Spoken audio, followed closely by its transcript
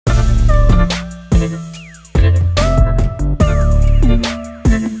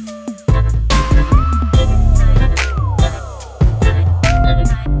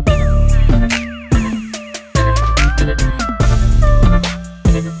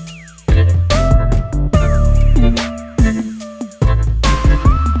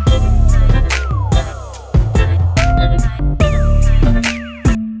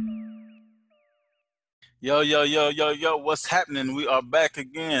Yo, what's happening? We are back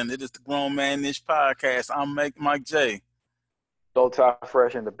again. It is the Grown Man Ish Podcast. I'm Mike J. Low Tie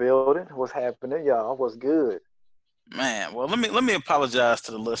Fresh in the building. What's happening, y'all? What's good? Man, well, let me apologize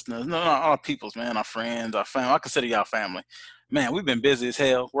to the listeners. No, our peoples, man, our friends, our family. I consider y'all family. Man, we've been busy as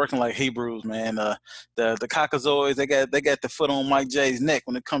hell, working like Hebrews, man. The Caucasoids, they got the foot on Mike J's neck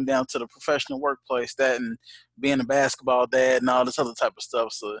when it come down to the professional workplace, that and being a basketball dad and all this other type of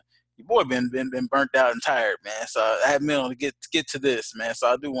stuff. So your boy been burnt out and tired, man. So I had me on to get to this, man. So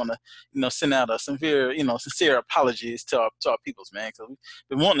I do want to, send out a sincere apologies to our peoples, man, because we've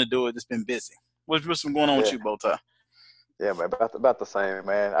been wanting to do it. It's been busy. What's been going on with Yeah, you, Bowtie? yeah, man. About the same,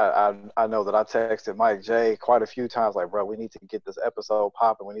 man. I know that I texted Mike J quite a few times, like, bro, we need to get this episode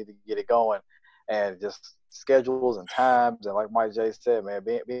popping. We need to get it going, and just schedules and times, and like Mike J said, man,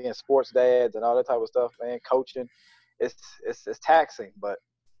 being sports dads and all that type of stuff, man, coaching, it's taxing, but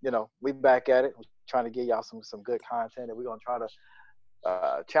we back at it. We're trying to get y'all some good content, and we're gonna try to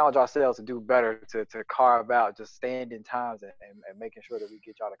challenge ourselves to do better to carve out just standing times and making sure that we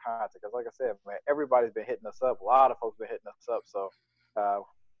get y'all the content. Because like I said, man, everybody's been hitting us up. A lot of folks been hitting us up. So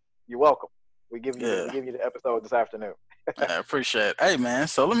you're welcome. Yeah, We give you the episode this afternoon. I appreciate it. Hey, man.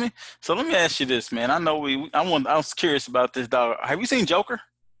 So let me ask you this, man. I know I was curious about this dog. Have you seen Joker?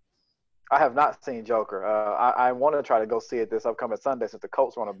 I have not seen Joker. I want to try to go see it this upcoming Sunday since the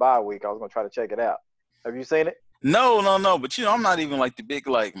Colts are on a bye week. I was going to try to check it out. Have you seen it? No. But I'm not even like the big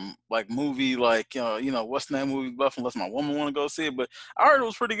like movie what's that movie buff unless my woman want to go see it. But I heard it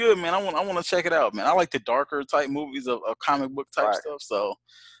was pretty good, man. I want to check it out, man. I like the darker type movies of comic book type Right. stuff. So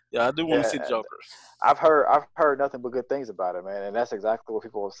yeah, I do want to see the Yeah, Joker. I've heard nothing but good things about it, man, and that's exactly what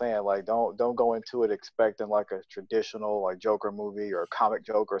people were saying. Like, don't go into it expecting like a traditional like Joker movie or comic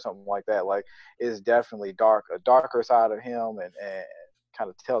Joker or something like that. Like, it's definitely a darker side of him, and kind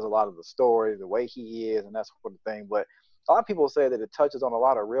of tells a lot of the story, the way he is, and that sort of thing. But a lot of people say that it touches on a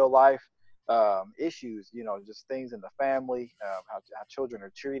lot of real life issues. Just things in the family, how children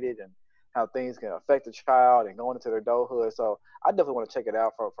are treated, and how things can affect a child and going into their adulthood. So I definitely want to check it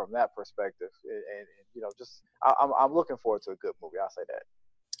out from that perspective. And just I'm looking forward to a good movie. I'll say that.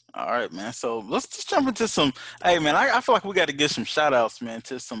 All right, man. So let's just jump into some. Hey, man, I feel like we got to give some shout outs, man,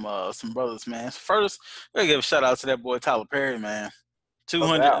 to some brothers, man. First, we got to give a shout out to that boy Tyler Perry, man. No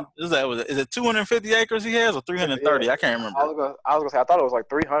 200 doubt. is it 250 acres he has or Yeah, 330? I can't remember. I was gonna say I thought it was like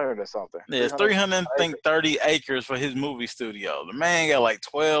 300 or something. Yeah, it's 300 acres. 30 acres for his movie studio. The man got like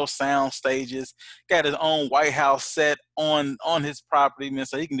 12 sound stages, got his own White House set on his property, man,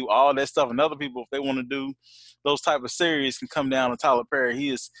 so he can do all that stuff. And other people, if they want to do those type of series, can come down to Tyler Perry. He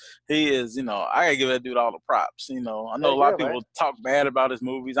is, I gotta give that dude all the props. I know a Heck lot yeah, of man. people talk bad about his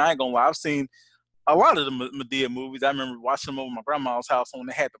movies. I ain't gonna lie, I've seen a lot of the Madea movies. I remember watching them over my grandma's house when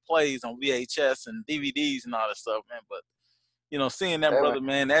they had the plays on VHS and DVDs and all that stuff, man. But seeing that Hey, man. brother,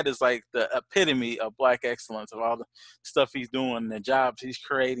 man, that is like the epitome of black excellence of all the stuff he's doing, the jobs he's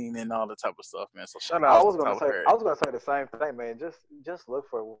creating, and all the type of stuff, man. So shout out to Tyler I Perry. was gonna say the same thing, man. Just look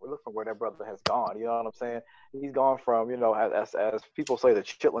for where that brother has gone. You know what I'm saying? He's gone from as people say the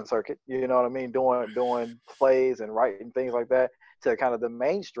chitlin circuit. You know what I mean? Doing plays and writing things like that to kind of the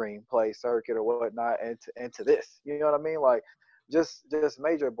mainstream play circuit or whatnot, and to this. You know what I mean? Like just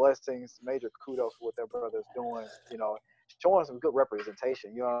major blessings, major kudos for what that brother's doing. Showing some good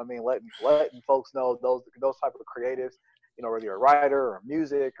representation. You know what I mean? Letting folks know those type of creatives. Whether you're a writer or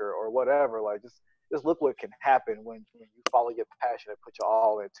music or whatever, like just look what can happen when you follow your passion and put your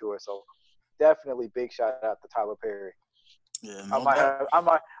all into it. So definitely big shout out to Tyler Perry. Yeah, I no might doubt.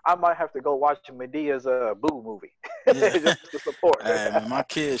 have I might have to go watch Medea's Boo movie Yeah. just to support. Hey, man, my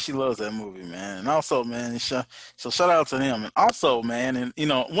kid, she loves that movie, man. And also, man, so shout out to him. And also, man,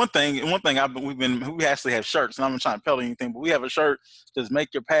 and one thing we actually have shirts, and I'm not trying to peddle anything, but we have a shirt just make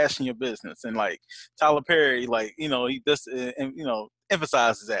your passion your business. And like Tyler Perry, like he just and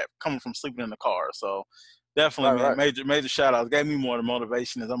emphasizes that coming from sleeping in the car. So definitely, Right, man, right. major shout outs. Gave me more of the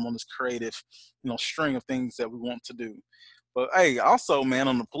motivation as I'm on this creative, string of things that we want to do. But hey, also, man,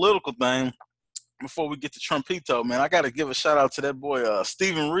 on the political thing, before we get to Trumpito, man, I got to give a shout out to that boy,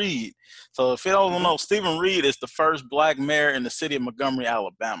 Stephen Reed. So if you don't Hmm. know, Stephen Reed is the first black mayor in the city of Montgomery,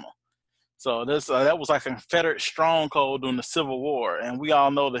 Alabama. So that was like a Confederate stronghold during the Civil War, and we all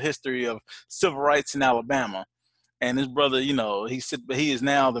know the history of civil rights in Alabama. And his brother, he is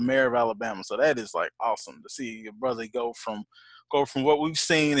now the mayor of Alabama. So that is like awesome to see your brother go from what we've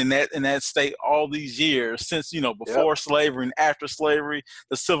seen in that state all these years since Yep, before slavery and after slavery,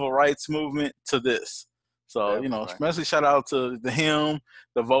 the civil rights movement to this. So definitely. especially shout out to him,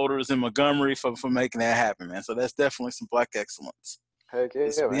 the voters in Montgomery for making that happen, man. So that's definitely some black excellence. Heck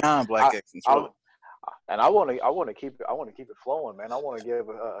It's yeah, man. beyond black I excellence, I really. And I want to keep it flowing, man. I want to give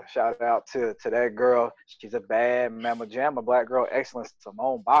a shout out to that girl. She's a bad mamma jamma, black girl excellence,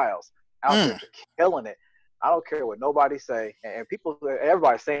 Simone Biles, out there Mm. killing it. I don't care what nobody say, and people,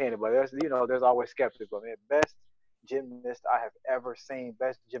 everybody's saying it, but there's always skeptics. But man, best gymnast I have ever seen,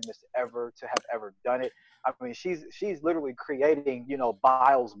 best gymnast ever to have ever done it. I mean, she's literally creating,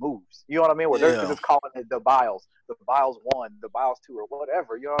 Biles moves. You know what I mean? Where they're Yeah. just calling it the Biles one, the Biles two, or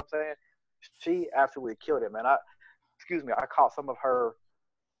whatever. You know what I'm saying? She absolutely killed it, man. I caught some of her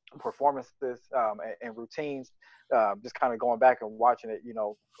performances and routines, just kind of going back and watching it,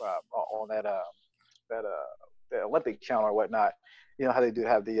 on that the Olympic channel or whatnot. You know how they do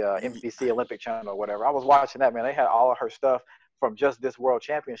have the NBC Olympic channel or whatever. I was watching that, man. They had all of her stuff from just this World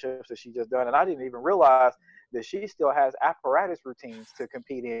Championships that she just done, and I didn't even realize that she still has apparatus routines to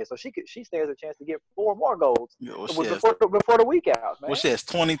compete in. So she stands a chance to get 4 more golds Yeah, well, before the week out, man. she has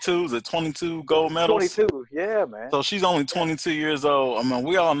 22. Is it 22 gold medals? 22, yeah, man. So she's only Yeah. 22 years old. I mean,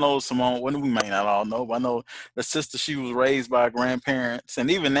 we all know Simone. Well, we may not all know, but I know the sister. She was raised by her grandparents, and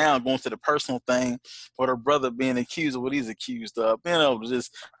even now, going to the personal thing, with her brother being accused of what he's accused of,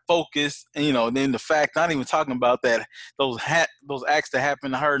 just focus. And then the fact, not even talking about that, those acts that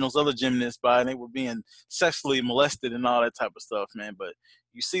happened to her and those other gymnasts, they were being sexually molested and all that type of stuff, man. But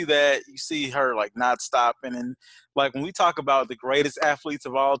you see that, you see her like not stopping, and like when we talk about the greatest athletes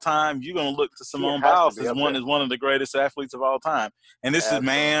of all time, you're gonna look to She Simone has to Biles be up there. as one of the greatest athletes of all time. And this is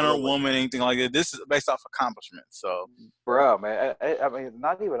man or Absolutely. woman, anything like that. This is based off accomplishment. So, Bro, man. I mean,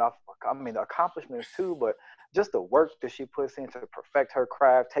 not even off. I mean, the accomplishments too, but just the work that she puts in to perfect her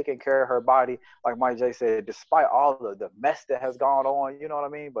craft, taking care of her body. Like Mike J said, despite all the mess that has gone on, you know what I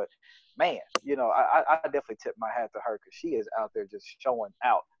mean. But man, I definitely tip my hat to her because she is out there just showing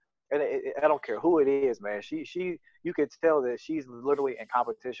out. And I don't care who it is, man. You could tell that she's literally in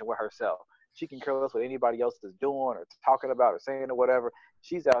competition with herself. She can care less what anybody else is doing or talking about or saying or whatever.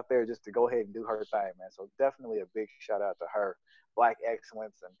 She's out there just to go ahead and do her thing, man. So definitely a big shout out to her, Black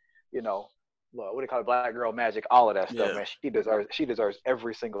excellence, and what do you call it, Black girl magic, all of that stuff, yeah. man. She deserves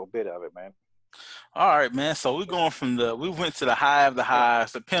every single bit of it, man. All right, man. So we're going we went to the high of the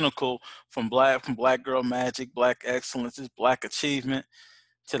highs, the pinnacle from Black Girl Magic, Black Excellence, Black Achievement,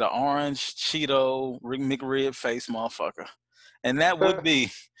 to the orange Cheeto McRib face motherfucker. And that would be,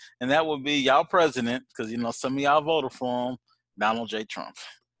 y'all president, because some of y'all voted for him, Donald J. Trump.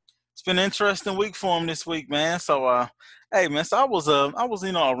 It's been an interesting week for him this week, man. So, hey, man. So I was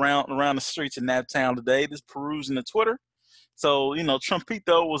around the streets of Naptown today, just perusing the Twitter. So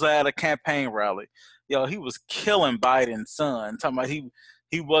Trumpito was at a campaign rally. He was killing Biden's son. Talking about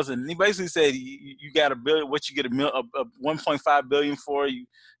he wasn't. He basically said you got $1 billion. What you get a 1.5 billion for? You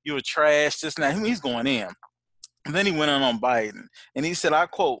a trash. Just now he's going in. And then he went on Biden, and he said, I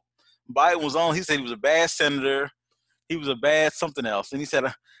quote, Biden was on. He said he was a bad senator. He was a bad something else. And he said,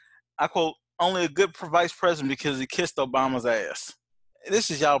 I quote, only a good vice president because he kissed Obama's ass. This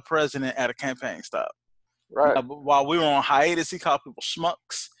is y'all president at a campaign stop. Right. Now, while we were on hiatus, he called people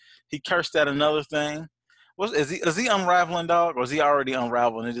schmucks. He cursed at another thing. Is he unraveling, dog, or is he already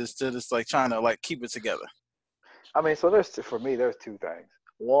unraveling? It is still just like trying to like keep it together. I mean, so for me, there's two things.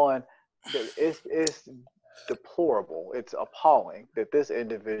 One, it's deplorable. It's appalling that this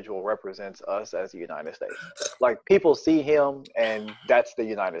individual represents us as the United States. Like people see him, and that's the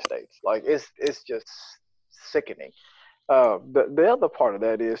United States. Like it's just sickening. The other part of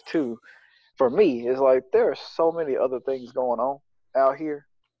that is too, for me, is like there are so many other things going on out here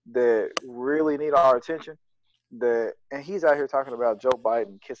that really need our attention. And he's out here talking about Joe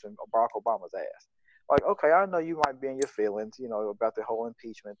Biden kissing Barack Obama's ass. Like, okay, I know you might be in your feelings, about the whole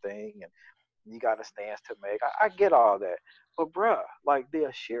impeachment thing, and you got a stance to make. I get all that. But bruh, like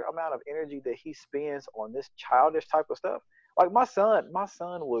the sheer amount of energy that he spends on this childish type of stuff. Like my son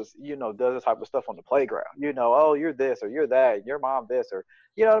was, does this type of stuff on the playground. Oh, you're this or you're that, your mom this, or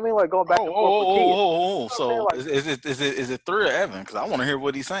you know what I mean? Like going back and forth with kids. You know So like, is it three or Evan? Because I want to hear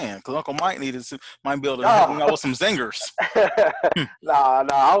what he's saying. Because Uncle Mike might be able to help me no, out with some zingers. nah.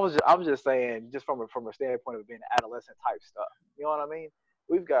 I was just saying, just from a standpoint of being adolescent type stuff. You know what I mean?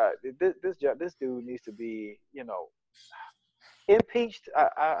 We've got this dude needs to be, impeached.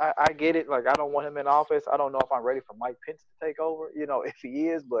 I get it. Like I don't want him in office. I don't know if I'm ready for Mike Pence to take over. If he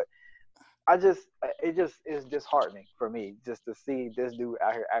is, but it just is disheartening for me just to see this dude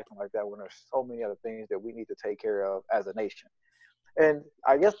out here acting like that when there's so many other things that we need to take care of as a nation. And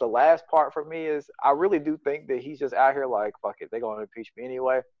I guess the last part for me is I really do think that he's just out here like, fuck it, they're gonna impeach me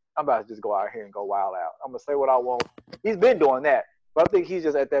anyway. I'm about to just go out here and go wild out. I'm gonna say what I want. He's been doing that, but I think he's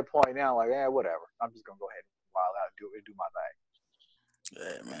just at that point now, like, whatever. I'm just gonna go ahead and wild out and do my thing.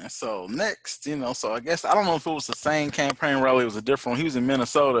 Yeah, man. So next, so I guess I don't know if it was the same campaign rally. It was a different one. He was in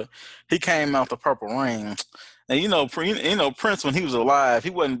Minnesota. He came out the Purple Rain, and Prince when he was alive, he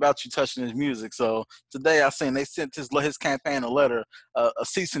wasn't about you touching his music. So today I seen they sent his campaign a letter, a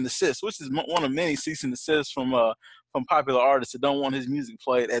cease and desist, which is one of many cease and desists from popular artists that don't want his music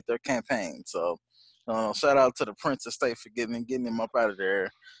played at their campaign. So. Shout out to the Prince estate for getting him up out of there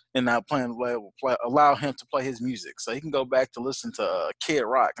and not allow him to play his music so he can go back to listen to Kid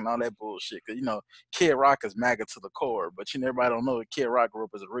Rock and all that bullshit. Cause Kid Rock is MAGA to the core, but everybody don't know that Kid Rock grew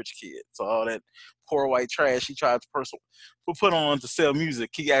up as a rich kid. So all that poor white trash he tried to put on to sell music,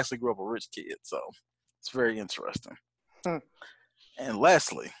 he actually grew up a rich kid. So it's very interesting. And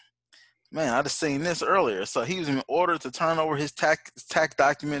lastly, man, I just seen this earlier. So he was in order to turn over his tax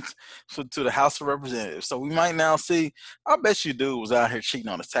documents to the House of Representatives. So we might now see. I bet you dude was out here cheating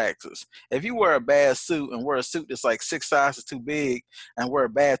on his taxes. If you wear a bad suit and wear a suit that's like 6 sizes too big and wear a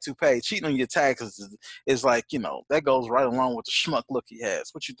bad toupee, cheating on your taxes is like that goes right along with the schmuck look he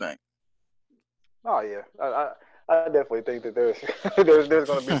has. What you think? Oh yeah, I definitely think that there's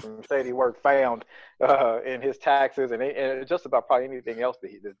going to be some shady work found in his taxes and just about probably anything else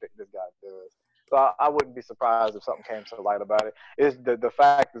that this guy does. So I wouldn't be surprised if something came to light about it. Is the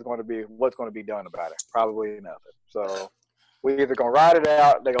fact is going to be what's going to be done about it? Probably nothing. So we either going to ride it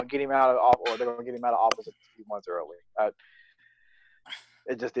out, they're going to get him out of office, or they're going to get him out of office a few months early.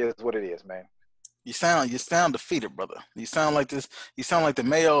 It just is what it is, man. You sound defeated, brother. You sound like this. You sound like the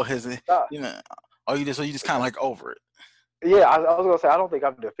Mayo has, you know. Or you just kind of like over it. Yeah, I was gonna say I don't think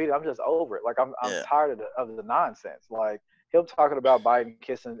I'm defeated. I'm just over it. Like I'm tired of the nonsense. Like him talking about Biden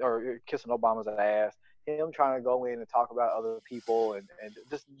kissing Obama's ass. Him trying to go in and talk about other people and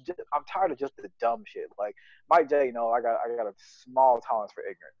just I'm tired of just the dumb shit. Like Mike J, I got a small tolerance for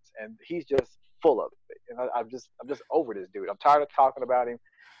ignorance, and he's just full of it. And I'm just over this dude. I'm tired of talking about him.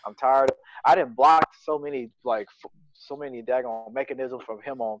 I'm tired. I didn't block so many daggone mechanisms from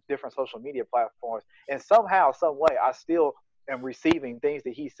him on different social media platforms, and somehow, some way, I still am receiving things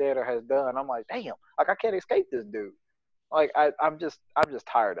that he said or has done. I'm like, damn, like I can't escape this dude. Like I'm just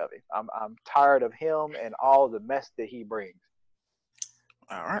tired of him. I'm tired of him and all the mess that he brings.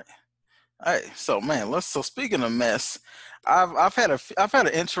 All right. Hey, so man, so speaking of mess, I've had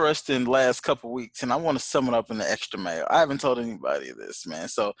an interesting last couple of weeks, and I want to sum it up in the extra mail. I haven't told anybody this, man.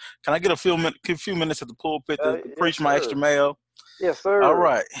 So can I get a few minutes at the pulpit to preach my extra mail? Yes, sir. All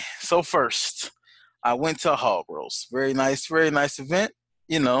right. So first, I went to a hog roast. Very nice event.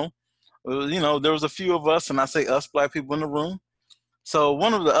 There was a few of us, and I say us black people in the room. So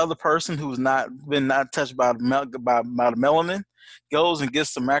one of the other person who's not touched by the melanin goes and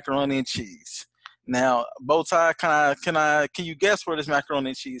gets some macaroni and cheese. Now, Bowtie, can you guess where this macaroni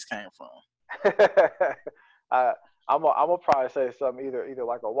and cheese came from? I'm gonna probably say something either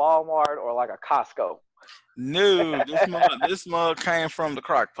like a Walmart or like a Costco. No, this mug came from the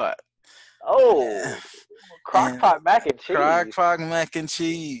crock pot. Oh, yeah. Crock-pot mac and cheese. Crock-pot mac and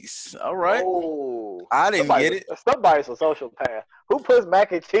cheese. All right. Oh, I didn't get it. Somebody's a social path. Who puts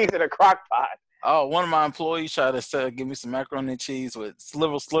mac and cheese in a crock-pot? Oh, one of my employees tried to give me some macaroni and cheese with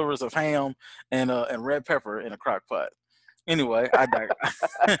slivers of ham and red pepper in a crock pot. Anyway, I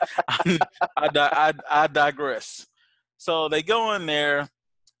digress. So they go in there,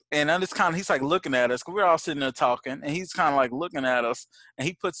 and he's like looking at us because we're all sitting there talking, and he's kind of like looking at us, and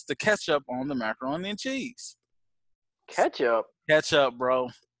he puts the ketchup on the macaroni and cheese. Ketchup, bro.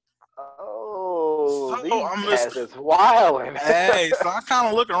 Oh, so I'm just wilding. Hey, so I kind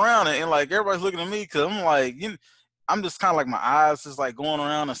of look around and like everybody's looking at me because I'm like, I'm just kind of like my eyes is like going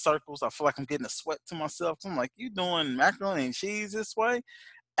around in circles. I feel like I'm getting a sweat to myself. So I'm like, you doing macaroni and cheese this way?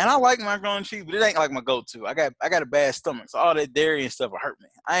 And I like macaroni and cheese, but it ain't like my go-to. I got a bad stomach, so all that dairy and stuff will hurt me.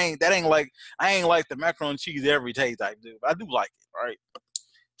 I ain't like the macaroni and cheese every day type dude. But I do like it, right?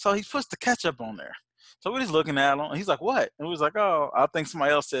 So he puts the ketchup on there. So we're just looking at him, and he's like, what? And we was like, oh, I think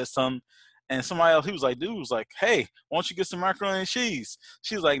somebody else said something. And somebody else, he was like, dude was like, hey, why don't you get some macaroni and cheese?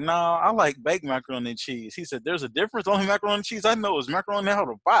 She was like, nah, I like baked macaroni and cheese. He said, there's a difference. The only macaroni and cheese I know is macaroni out of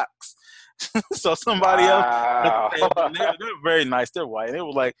the box. So somebody else, they're very nice. They're white. They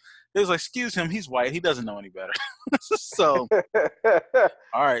was like, excuse him, he's white. He doesn't know any better. So,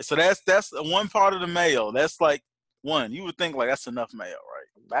 all right. So that's one part of the mayo. That's like one. You would think like that's enough mayo, right?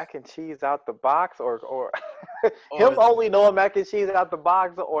 Mac and cheese out the box, or him only knowing mac and cheese out the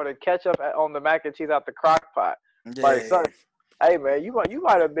box, or the ketchup on the mac and cheese out the crock pot. Yeah. Like, Hey man, you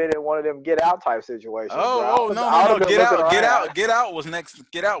might have been in one of them get out type situations, bro. Oh, oh, no, no, I would no. have been looking around. Get out was next.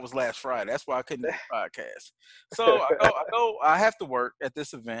 Get out was last Friday. That's why I couldn't do the podcast. So I have to work at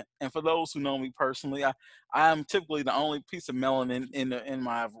this event. And for those who know me personally, I'm typically the only piece of melanin in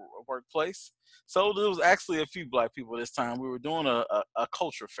my workplace. So there was actually a few black people this time. We were doing a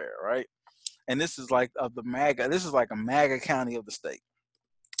culture fair, right? And this is like of the MAGA. This is like a MAGA county of the state.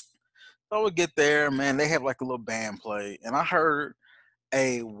 So we get there, man. They have like a little band play, and I heard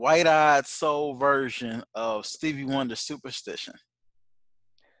a white-eyed soul version of Stevie Wonder's "Superstition."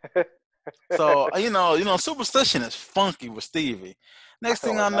 So "Superstition" is funky with Stevie. I Next can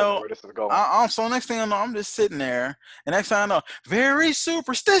thing only I imagine know, where this is going. next thing I know, I'm just sitting there, and next thing I know, very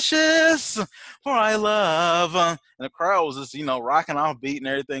superstitious, for I love, and the crowd was just rocking off beat and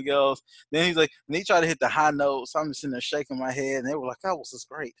everything else. Then he's like, and he tried to hit the high notes. So I'm just sitting there shaking my head, and they were like, "That was just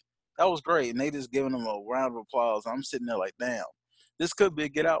great. That was great," and they just giving him a round of applause. I'm sitting there like, "Damn, this could be a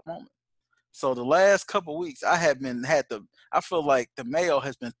get out moment." So the last couple weeks, I feel like the mail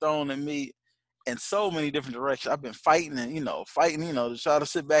has been thrown at me in so many different directions. I've been fighting and fighting, to try to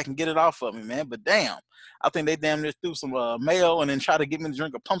sit back and get it off of me, man. But damn, I think they damn near threw some mail and then try to get me to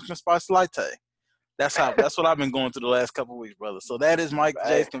drink a pumpkin spice latte. That's what I've been going through the last couple weeks, brother. So that is Mike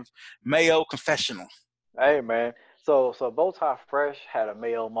J's Hey, Mayo confessional. hey, man. So Bowtie Fresh had a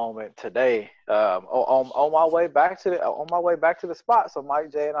Mayo moment today. On my way back to the spot, so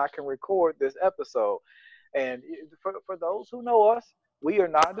Mike J and I can record this episode. And for those who know us, we are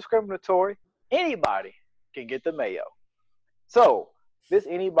not discriminatory. Anybody can get the Mayo. So this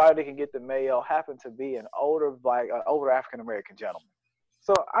anybody can get the Mayo happened to be an older African American gentleman.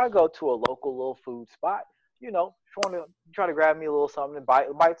 So I go to a local little food spot, try to grab me a little something,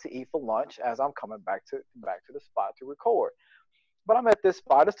 bite to eat for lunch as I'm coming back to the spot to record. But I'm at this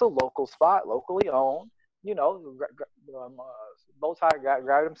spot. It's a local spot, locally owned. You know, Bowtie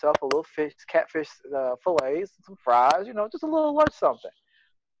grabbed himself a little catfish fillets, some fries. Just a little lunch something.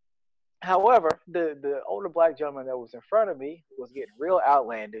 However, the older black gentleman that was in front of me was getting real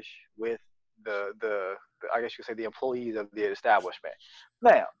outlandish with the I guess you could say the employees of the establishment.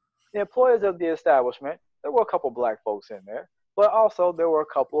 Now, the employees of the establishment, there were a couple black folks in there, but also there were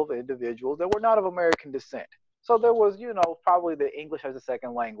a couple of individuals that were not of American descent. So there was, probably the English as a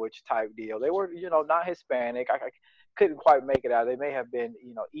second language type deal. They were, not Hispanic. I couldn't quite make it out. They may have been,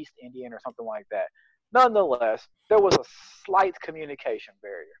 East Indian or something like that. Nonetheless, there was a slight communication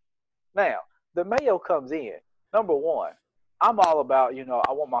barrier. Now, the mayo comes in. Number one, I'm all about,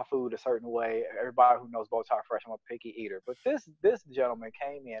 I want my food a certain way. Everybody who knows Bowtie Fresh, I'm a picky eater. But this gentleman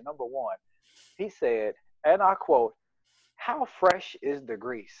came in. Number one, he said, and I quote, "How fresh is the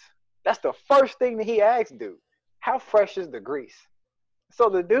grease?" That's the first thing that he asked, dude. How fresh is the grease? So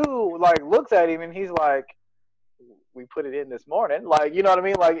the dude like looks at him and he's like, "We put it in this morning." Like, you know what I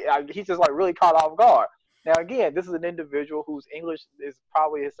mean? Like, he's just like really caught off guard. Now, again, this is an individual whose English is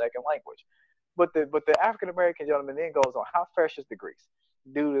probably his second language. But the African American gentleman then goes on, "How fresh is the grease?"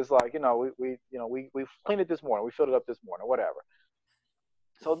 Dude is like, we cleaned it this morning, we filled it up this morning, whatever.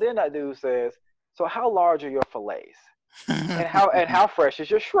 So then that dude says, "So how large are your fillets, and how fresh is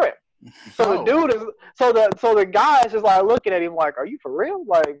your shrimp?" So the Oh, dude is so the guy is just like looking at him like, "Are you for real?"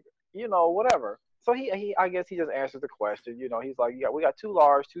 Like, whatever. So he I guess he just answers the question. He's like, "Yeah, we got two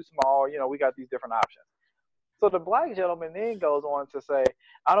large, two small. We got these different options." So the black gentleman then goes on to say,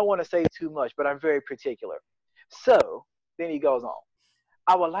 "I don't want to say too much, but I'm very particular." So then he goes on,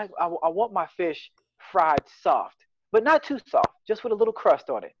 I want my fish fried soft, but not too soft, just with a little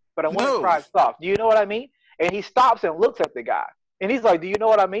crust on it. But I want it no. fried soft. Do you know what I mean?" And he stops and looks at the guy. And he's like, "Do you know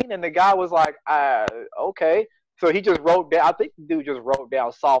what I mean?" And the guy was like, okay. So he just wrote down, I think the dude just wrote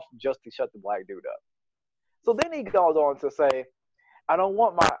down soft just to shut the black dude up. So then he goes on to say, I don't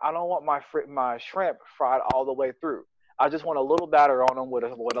want my shrimp fried all the way through. I just want a little batter on them with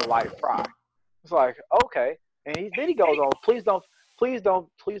a light fry. It's like, okay. And then he goes on, please don't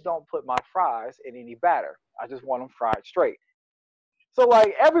put my fries in any batter. I just want them fried straight. So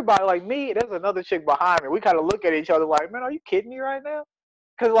like everybody, like me, there's another chick behind me. We kind of look at each other like, man, are you kidding me right now?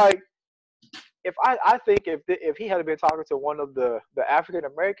 Because like I think if he had been talking to one of the African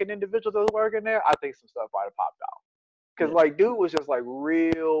American individuals that was working there, I think some stuff might have popped off. Because Yeah. like dude was just like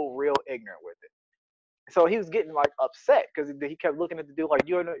real ignorant with it. So he was getting like upset because he kept looking at the dude like,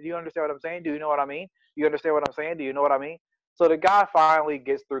 do you understand what I'm saying? Do you know what I mean? You understand what I'm saying? Do you know what I mean? So the guy finally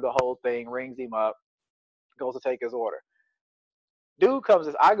gets through the whole thing, rings him up, goes to take his order. Dude comes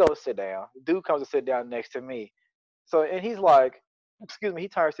as I go sit down. Dude comes to sit down next to me. So and he's like, excuse me. He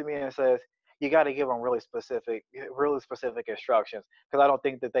turns to me and says, you got to give them really specific instructions because I don't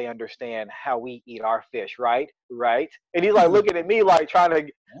think that they understand how we eat our fish, right? Right? And he's like looking at me like trying to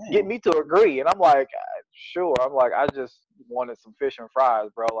get Damn. me to agree, and I'm like, sure. I'm like, I just wanted some fish and fries,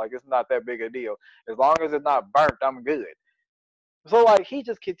 bro. Like it's not that big a deal. As long as it's not burnt, I'm good. So like he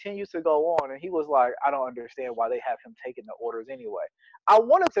just continues to go on, and he was like, I don't understand why they have him taking the orders anyway. I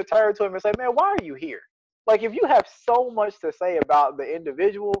wanted to turn to him and say, man, why are you here? Like if you have so much to say about the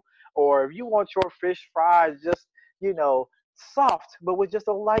individual, or if you want your fish fries just you know soft but with just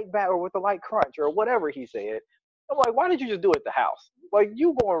a light bat or with a light crunch or whatever he said, I'm like, why did you just do it at the house? Like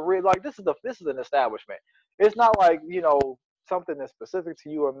you going real like this is an establishment. It's not like something that's specific to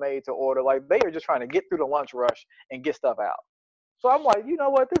you or made to order. Like they are just trying to get through the lunch rush and get stuff out. So I'm like, you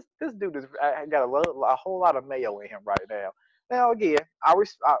know what? This dude is got a whole lot of mayo in him right now. Now again, I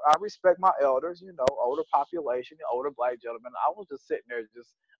respect my elders, older population, older black gentlemen. I was just sitting there just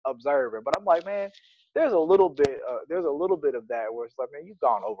observing, but I'm like, man, there's a little bit of that where it's like, man, you've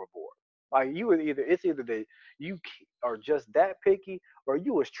gone overboard. Like you was either that you are just that picky, or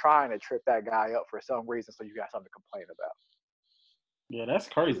you was trying to trip that guy up for some reason, so you got something to complain about. Yeah, that's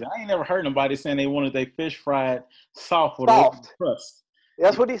crazy. I ain't never heard nobody saying they wanted their fish fried soft with a little Soft. crust.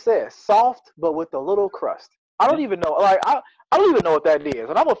 That's what he says. Soft, but with a little crust. I don't That- even know. Like I don't even know what that is,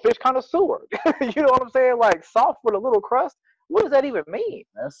 and I'm a fish connoisseur. You know what I'm saying? Like soft with a little crust. What does that even mean?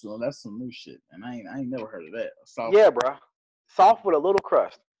 that's some new shit, and I ain't never heard of that. Soft. Yeah, bro. Soft with a little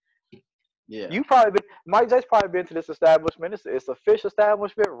crust. Yeah. You probably been, Mike J's probably been to this establishment. It's a fish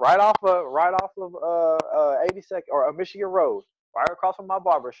establishment right off of 82nd or Michigan Road, right across from my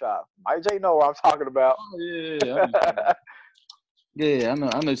barber shop. Mike J know what I'm talking about. Oh, yeah. Yeah, I know.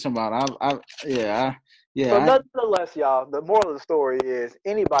 I know something about. So Yeah. nonetheless, y'all, the moral of the story is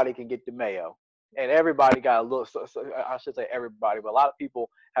anybody can get the mayo, and everybody got a little. So I should say everybody, but a lot of people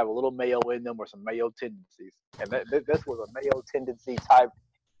have a little mayo in them or some mayo tendencies, and this was a mayo tendency type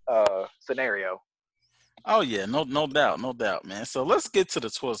scenario. Oh yeah, no doubt, no doubt, man. So let's get to the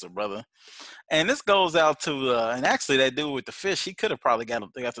Twizzler, brother. And this goes out to and actually that dude with the fish, he could have probably got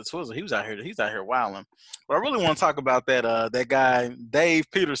the Twizzler. He's out here wilding. But I really want to talk about that guy Dave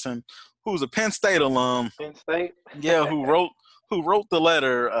Peterson, who's a Penn State alum. Penn State. Yeah, who wrote the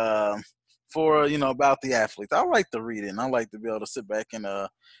letter for about the athletes. I like to read it, and I like to be able to sit back and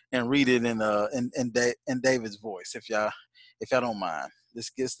read it in David's voice, if y'all don't mind.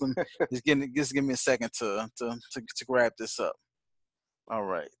 Just give me a second to grab this up. All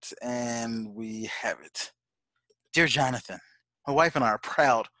right, and we have it. Dear Jonathan, my wife and I are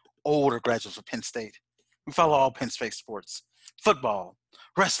proud older graduates of Penn State. We follow all Penn State sports: football,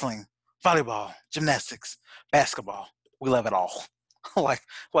 wrestling, volleyball, gymnastics, basketball. We love it all.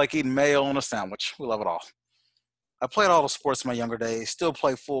 like eating mayo on a sandwich. We love it all. I played all the sports in my younger days. Still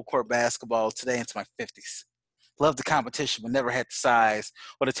play full court basketball today into my 50s. Loved the competition, but never had the size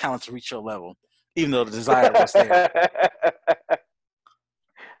or the talent to reach your level, even though the desire was there.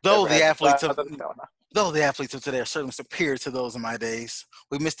 Though Never the had the athletes size of of the stone. though the athletes of today are certainly superior to those in my days,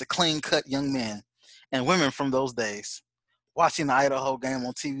 we miss the clean-cut young men and women from those days. Watching the Idaho game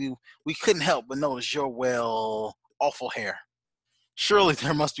on TV, we couldn't help but notice your awful hair. Surely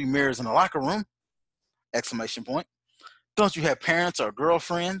there must be mirrors in the locker room! Exclamation point. Don't you have parents or a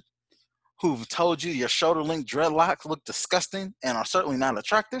girlfriend who've told you your shoulder-length dreadlocks look disgusting and are certainly not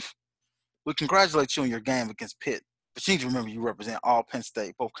attractive? We congratulate you on your game against Pitt, but you need to remember you represent all Penn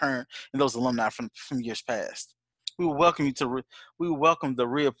State, both current and those alumni from years past. We will welcome we will welcome the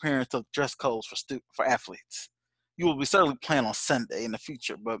reappearance of dress codes for athletes. You will be certainly playing on Sunday in the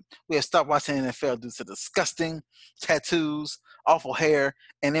future, but we have stopped watching NFL due to disgusting tattoos, awful hair,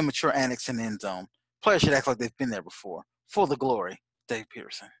 and immature antics in the end zone. Players should act like they've been there before. For the glory, Dave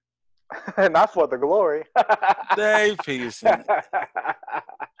Peterson. Not for the glory. Dave Peterson. I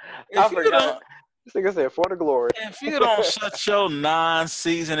If you forgot. don't This nigga said for the glory. If you don't shut your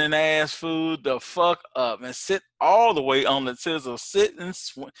non-seasoning ass food the fuck up and sit all the way on the tizzle, sit and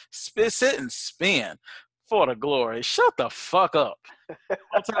spin for the glory, shut the fuck up.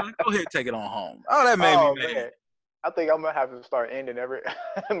 Go ahead, take it on home. Oh, that made me Oh mad. man. I think I'm gonna have to start ending every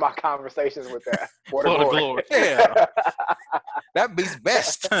my conversations with that. For For the the glory. glory, yeah, that beats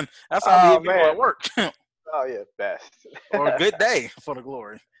best. That's how we Oh hit people man. at work. Oh yeah, best. Or a good day for the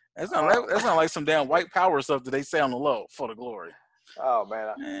glory. That's not like some damn white power stuff that they say on the low for the glory. Oh man,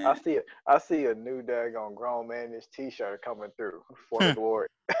 I Man. see it. I see a new daggone grown man in this T-shirt coming through for the glory.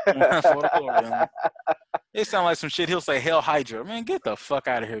 For the glory. Man. It sounds like some shit. He'll say Hell Hydra. Man, get the fuck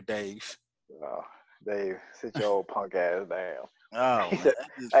out of here, Dave. Oh, Dave, sit your old punk ass down. Oh, He man. said,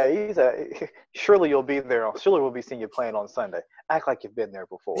 "Hey, he said, surely you'll be there. Surely we'll be seeing you playing on Sunday. Act like you've been there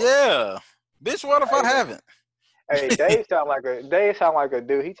before." Yeah. Bitch, what if I Hey man. haven't? Hey, Dave sound like a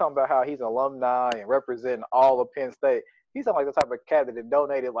dude. He talking about how he's an alumni and representing all of Penn State. He sound like the type of cat that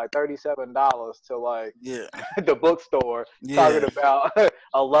donated like $37 to like Yeah, the bookstore, talking yeah. about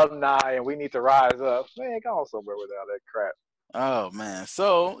alumni and we need to rise up. Man, go on somewhere without that crap. Oh man.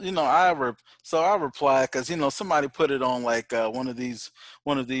 So I replied because somebody put it on like one of these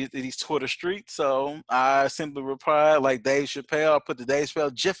Twitter streets. So I simply replied like Dave Chappelle. I put the Dave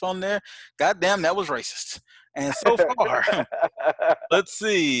Chappelle GIF on there. Goddamn, that was racist. And so far, let's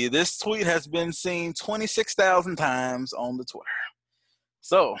see. This tweet has been seen 26,000 times on the Twitter.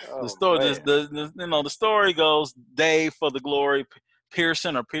 So the Oh story, man. the story goes: Dave for the glory,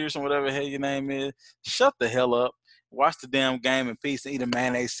 Pearson, whatever the hell your name is. Shut the hell up. Watch the damn game in peace and eat a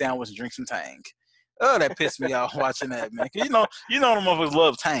mayonnaise sandwich and drink some Tang. Oh, that pissed me off watching that, man. 'Cause the motherfuckers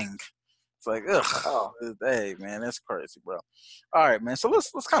love Tang. It's like, Oh, hey, man, that's crazy, bro. All right, man. So let's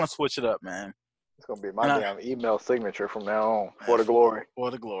kind of switch it up, man. it's gonna be my And damn email signature from now on man, for the glory.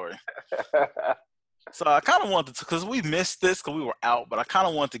 for the glory. So I kind of wanted to, because we missed this because we were out, but I kind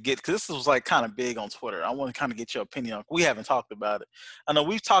of wanted to get, because this was like kind of big on Twitter. I want to kind of get your opinion on. We haven't talked about it. I know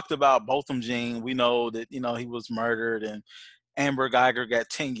we've talked about Botham Jean. We know that he was murdered, and Amber Geiger got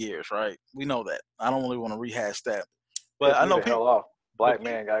 10 years, right? We know that. I don't really want to rehash that, but Piss I me know the people. hell off. But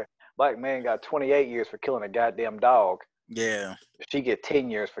Black man got 28 years for killing a goddamn dog. yeah, She get 10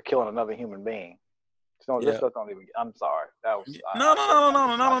 years for killing another human being. So this yeah. stuff don't even. I'm sorry. That was No, I no, shut no, down no,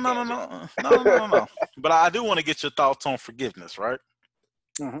 just no, my no, no, no, tangent. no, no, no, no, no. But I do want to get your thoughts on forgiveness, right?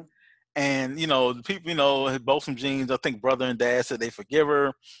 Hmm. And the people, Botham Jeans. I think brother and dad said they forgive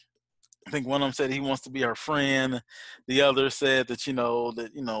her. I think one of them said he wants to be her friend. The other said that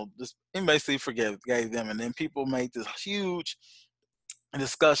this he basically gave them, and then people made this huge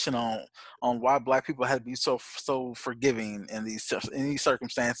discussion on why black people had to be so forgiving in these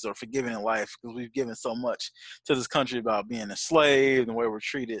circumstances, or forgiving in life, because we've given so much to this country about being enslaved and the way we're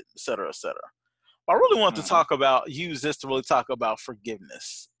treated, et cetera, et cetera. I really want to Hmm. use this to really talk about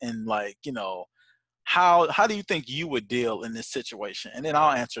forgiveness, and like how do you think you would deal in this situation, and then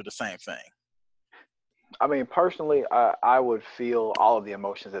I'll answer the same thing. I mean, personally, I would feel all of the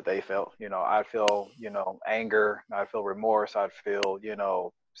emotions that they felt. I'd feel, anger. I'd feel remorse. I'd feel,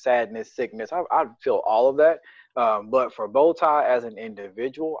 sadness, sickness. I'd feel all of that. But for Bowtie as an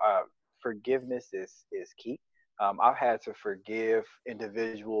individual, forgiveness is key. I've had to forgive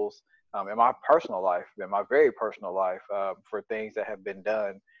individuals in my personal life, in my very personal life, for things that have been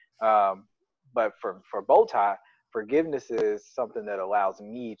done. Um, but for Bowtie, forgiveness is something that allows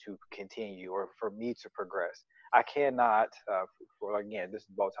me to continue or for me to progress. I cannot, again, this is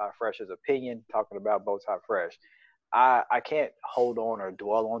Bowtie Fresh's opinion, talking about Bowtie Fresh. I can't hold on or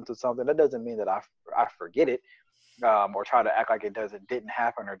dwell onto something. That doesn't mean that I forget it, or try to act like didn't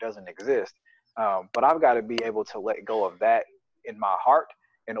happen or doesn't exist. But I've got to be able to let go of that in my heart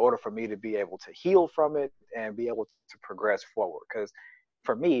in order for me to be able to heal from it and be able to progress forward. Because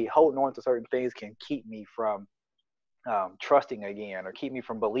for me, holding on to certain things can keep me from trusting again, or keep me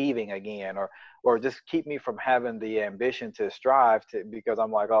from believing again, or just keep me from having the ambition to strive to, because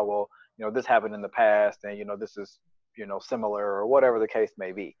I'm like, oh well, this happened in the past, and this is similar, or whatever the case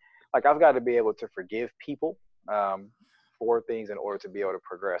may be. Like, I've got to be able to forgive people um, for things in order to be able to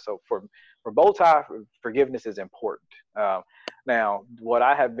progress. So for Bowtie, forgiveness is important. Now, what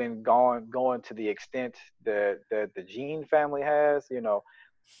I have been going to the extent that the Jean family has,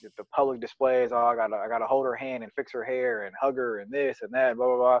 the public displays. Oh, I gotta hold her hand and fix her hair and hug her and this and that. Blah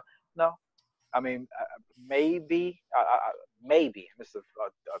blah blah. No, I mean, maybe, maybe this is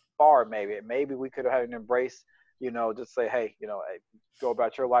a far maybe. Maybe we could have had an embrace. Just say, hey, hey, go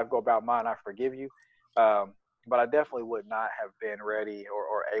about your life, go about mine. I forgive you. But I definitely would not have been ready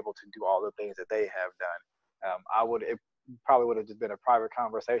or able to do all the things that they have done. It probably would have just been a private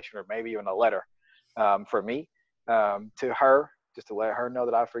conversation, or maybe even a letter for me to her, just to let her know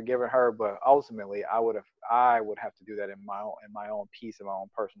that I've forgiven her. But ultimately, I would have to do that in my own peace, in my own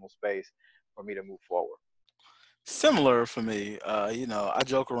personal space, for me to move forward. Similar for me. I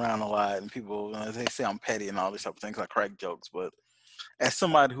joke around a lot, and people, they say I'm petty and all these type of things. I crack jokes, but as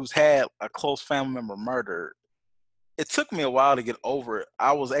somebody who's had a close family member murdered, it took me a while to get over it.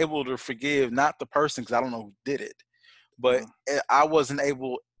 I was able to forgive not the person, because I don't know who did it, but Mm-hmm. I wasn't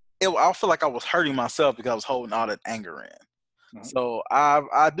able. I feel like I was hurting myself because I was holding all that anger in. Mm-hmm. So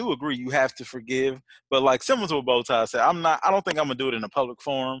I do agree you have to forgive, but like similar to what Bowtie said, I don't think I'm gonna do it in a public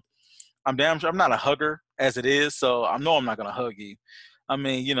forum. I'm damn sure I'm not a hugger as it is, so I know I'm not gonna hug you. I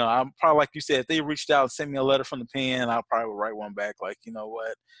mean, I'm probably, like you said, if they reached out and sent me a letter from the pen, I probably would write one back like, you know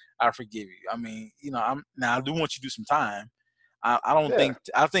what, I forgive you. I mean, I do want you to do some time. I don't Yeah. think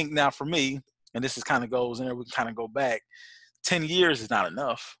I think now for me, and this is kind of goes in there, we can kind of go back. 10 years is not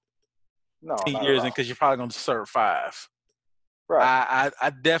enough. No, 10 not at years, and all. because you're probably going to serve 5. Right. I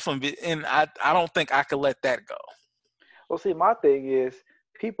definitely be, and I don't think I could let that go. Well, see, my thing is,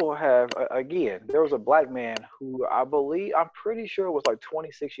 people have again. There was a black man who I'm pretty sure it was like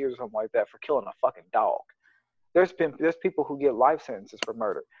 26 years or something like that for killing a fucking dog. There's people who get life sentences for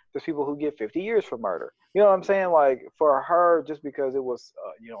murder. There's people who get 50 years for murder. You know what I'm saying? Like for her, just because it was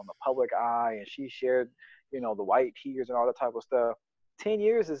in the public eye and she shared the white tears and all that type of stuff. 10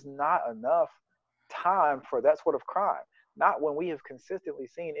 years is not enough time for that sort of crime. Not when we have consistently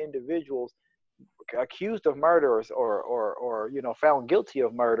seen individuals accused of murder or found guilty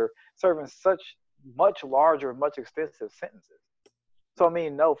of murder serving such much larger, much extensive sentences. So I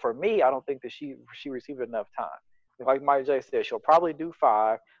mean, no, for me, I don't think that she received enough time. Like Mike J said, she'll probably do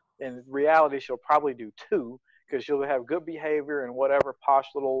 5. In reality, she'll probably do 2 because she'll have good behavior in whatever posh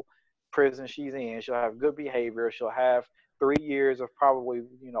little prison she's in. She'll have good behavior. She'll have 3 years of probably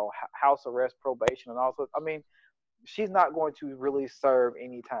house arrest, probation, and also. I mean, she's not going to really serve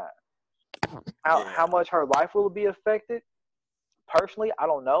any time. How Yeah. much her life will be affected? Personally, I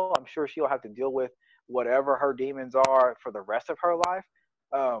don't know. I'm sure she'll have to deal with whatever her demons are for the rest of her life.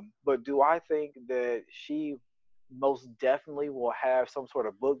 But do I think that she most definitely will have some sort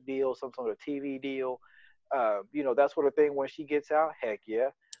of book deal, some sort of TV deal, that sort of thing when she gets out? Heck yeah.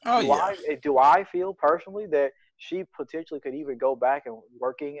 Oh yeah. Do I feel personally that she potentially could even go back and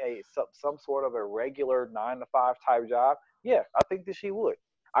working some sort of a regular 9 to 5 type job? Yeah, I think that she would.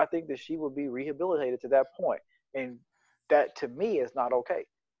 I think that she would be rehabilitated to that point, and that to me is not okay.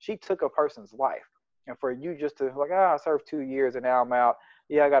 She took a person's life, and for you just to like, I served 2 years and now I'm out.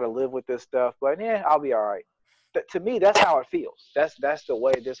 Yeah, I got to live with this stuff, but yeah, I'll be all right. To me, that's how it feels. That's the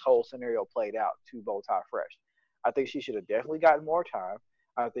way this whole scenario played out to Bowtie Fresh. I think she should have definitely gotten more time.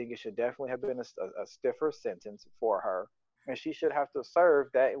 I think it should definitely have been a stiffer sentence for her, and she should have to serve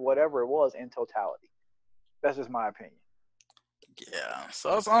that whatever it was in totality. That's just my opinion. Yeah. So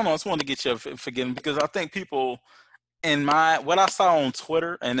I don't know. I just wanted to get you forgetting because I think people in what I saw on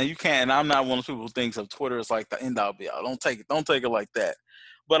Twitter, and then you can't. And I'm not one of those people who thinks of Twitter as like the end all be all. Don't take it like that.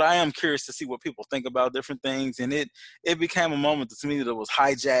 But I am curious to see what people think about different things, and it became a moment to me that was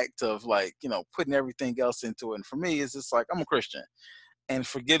hijacked of like putting everything else into it. And for me, it's just like I'm a Christian, and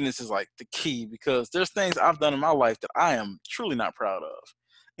forgiveness is like the key because there's things I've done in my life that I am truly not proud of.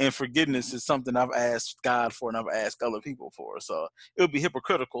 And forgiveness is something I've asked God for and I've asked other people for. So it would be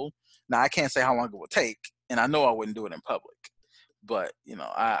hypocritical. Now I can't say how long it would take, and I know I wouldn't do it in public. But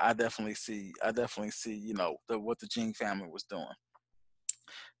I definitely see what the Jing family was doing.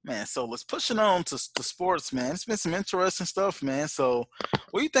 Man, so let's push it on to sports, man. It's been some interesting stuff, man. So,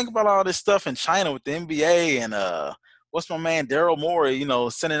 what do you think about all this stuff in China with the NBA and what's my man Daryl Morey?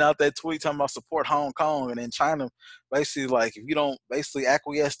 Sending out that tweet talking about support Hong Kong, and then China basically like if you don't basically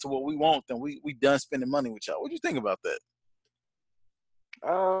acquiesce to what we want, then we done spending money with y'all. What do you think about that?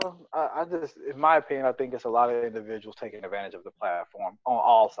 I just, in my opinion, I think it's a lot of individuals taking advantage of the platform on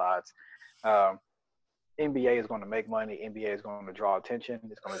all sides. Um, NBA is going to make money. NBA is going to draw attention.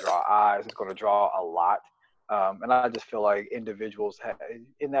 It's going to draw eyes. It's going to draw a lot. And I just feel like individuals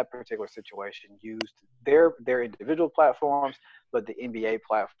in that particular situation used their individual platforms, but the NBA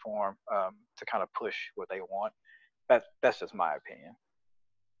platform to kind of push what they want. That's just my opinion.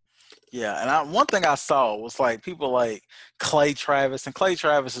 Yeah, and one thing I saw was like people like Clay Travis, and Clay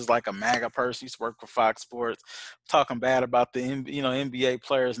Travis is like a MAGA person. He used to work for Fox Sports, talking bad about the NBA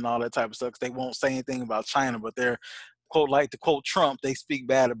players and all that type of stuff. 'Cause they won't say anything about China, but they're quote like to quote Trump, they speak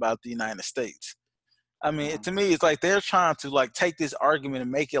bad about the United States. I mean, Mm-hmm. to me, it's like they're trying to like take this argument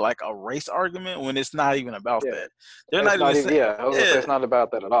and make it like a race argument when it's not even about Yeah, that. They're it's not even not even. saying, Yeah, I was gonna say yeah, it's not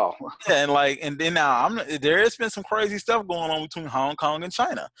about that at all. yeah, and then now there has been some crazy stuff going on between Hong Kong and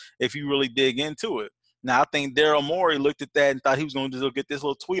China. If you really dig into it, now I think Daryl Morey looked at that and thought he was going to just get this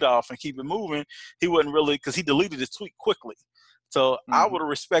little tweet off and keep it moving. He wasn't really because he deleted his tweet quickly. So I Mm-hmm. would have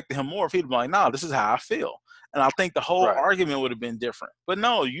respected him more if he'd been like, "Nah, this is how I feel." And I think the whole Right. argument would have been different. But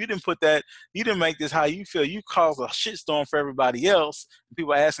no, you didn't put that. You didn't make this how you feel. You caused a shitstorm for everybody else.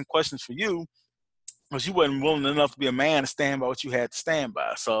 People asking questions for you because you wasn't willing enough to be a man to stand by what you had to stand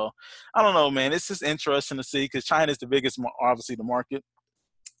by. So I don't know, man. It's just interesting to see because China is the biggest, obviously, the market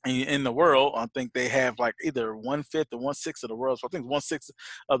in the world. I think they have like either 1/5 or 1/6 of the world. So I think 1/6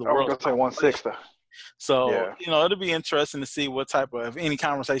 of the I was world's gonna say one population. sixth. So, Yeah. it'll be interesting to see what type of, if any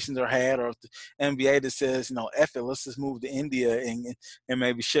conversations are had or if the NBA that says, F it, let's just move to India and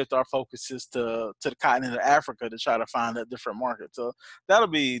maybe shift our focuses to the continent of Africa to try to find a different market. So that'll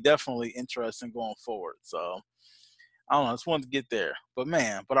be definitely interesting going forward. So I don't know. I just wanted to get there. But,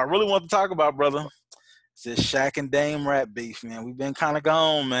 man, I really want to talk about, brother, it's this Shaq and Dame rap beef, man. We've been kind of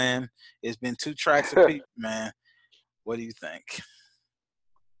gone, man. It's been 2 tracks apiece, man. What do you think?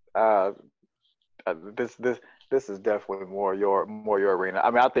 uh, this is definitely more your arena.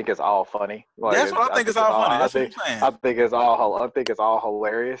 I mean, I think it's all funny. That's what I think. It's all funny. That's what I'm saying. I think it's all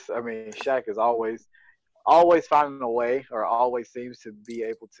hilarious. I mean, Shaq is always finding a way, or always seems to be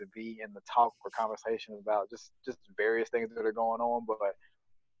able to be in the talk or conversation about just various things that are going on. But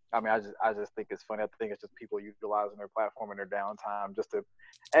I mean, I just think it's funny. I think it's just people utilizing their platform in their downtime just to.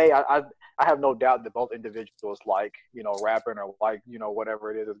 I have no doubt that both individuals like rapping or like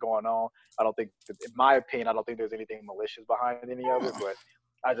whatever it is that's going on. I don't think, in my opinion, I don't think there's anything malicious behind any of it. But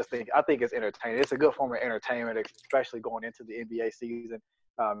I think it's entertaining. It's a good form of entertainment, especially going into the NBA season.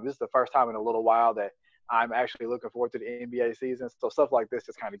 This is the first time in a little while that I'm actually looking forward to the NBA season. So stuff like this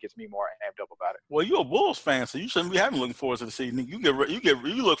just kind of gets me more amped up about it. Well, you're a Bulls fan, so you shouldn't be having looking forward to the season. You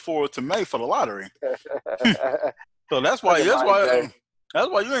look forward to May for the lottery. So that's why you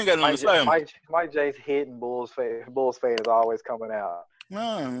ain't got nothing to say. Mike J's hidden Bulls fan is always coming out.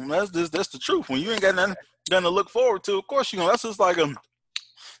 No, that's the truth. When you ain't got nothing to look forward to, of course that's just like a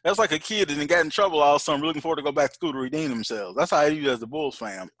kid that got in trouble all summer, looking forward to go back to school to redeem themselves. That's how I do as a Bulls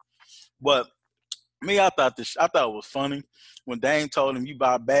fan. But me, I thought it was funny when Dame told him you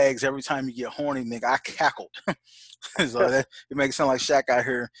buy bags every time you get horny, nigga. I cackled. So it makes it sound like Shaq out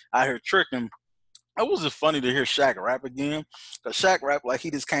here tricking. It was just funny to hear Shaq rap again. Cause Shaq rap like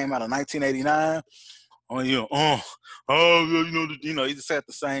he just came out of 1989. He just had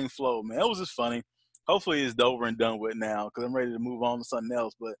the same flow, man. It was just funny. Hopefully it's over and done with now because I'm ready to move on to something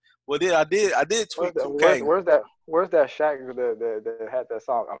else. But I did tweet 2K. Where's that Shaq that had that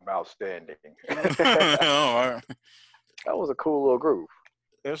song? I'm outstanding. All right. That was a cool little groove.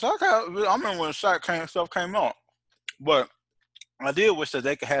 Yeah, I remember when Shaq stuff came out, but I did wish that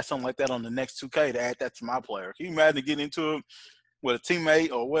they could have something like that on the next 2K to add that to my player. Can you imagine to get into it with a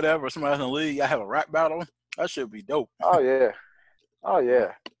teammate or whatever, somebody else in the league? I have a rap battle. That should be dope. Oh yeah.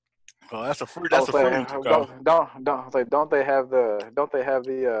 Oh, that's a free. Don't they have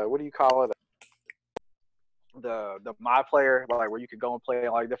the what do you call it? The my player, like where you could go and play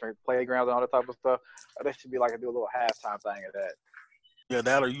in like different playgrounds and all that type of stuff. They should be like do a little halftime thing of that. Yeah,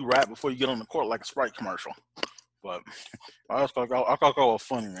 that or you rap before you get on the court like a Sprite commercial. But I gotta go with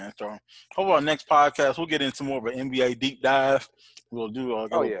funny, man. So hopefully our next podcast we'll get into more of an NBA deep dive. We'll do a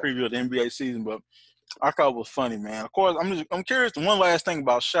preview of the NBA season, but I thought it was funny, man. Of course, I'm curious. One last thing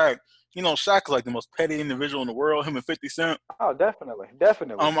about Shaq. Shaq is like the most petty individual in the world. Him and 50 Cent. Oh, definitely.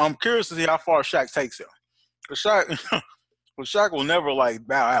 I'm curious to see how far Shaq takes him. But Shaq will never like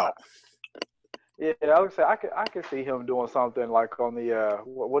bow out. Yeah, I would say I could see him doing something like on the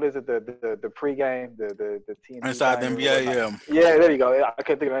what is it the pregame the TNT Inside the NBA, yeah, there you go. I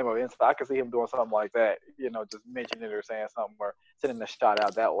can't think of the name of it. I could see him doing something like that. Just mentioning it or saying something or sending the shot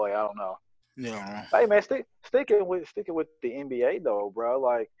out that way. I don't know. Yeah. Hey man, sticking with the NBA though, bro.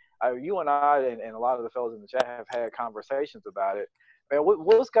 Like you and I and a lot of the fellas in the chat have had conversations about it. Man,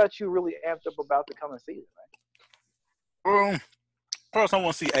 what's got you really amped up about the coming season, man? First I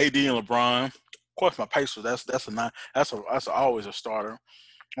want to see AD and LeBron. Of course, my Pacers. That's always a starter.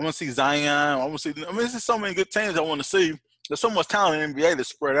 I want to see Zion. I want to see. There's just so many good teams I want to see. There's so much talent in the NBA that's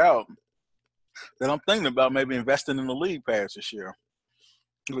spread out that I'm thinking about maybe investing in the league pass this year.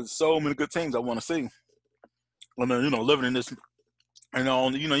 There's so many good teams I want to see. And then living in this,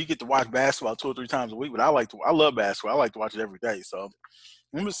 you get to watch basketball 2 or 3 times a week. But I love basketball. I like to watch it every day. So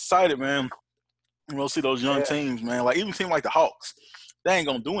I'm just excited, man. We'll see those young teams, man. Like even a team like the Hawks. They ain't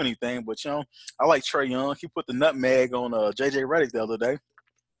gonna do anything, but I like Trae Young. He put the nutmeg on JJ Redick the other day.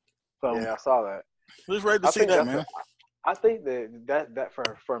 So, yeah, I saw that. Just ready to see that, man. I think that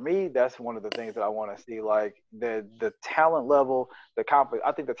for me, that's one of the things that I want to see. Like the talent level, I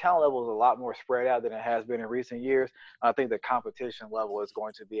think the talent level is a lot more spread out than it has been in recent years. I think the competition level is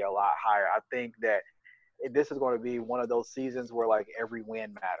going to be a lot higher. I think that this is going to be one of those seasons where like every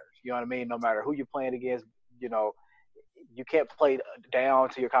win matters. You know what I mean? No matter who you're playing against, you can't play down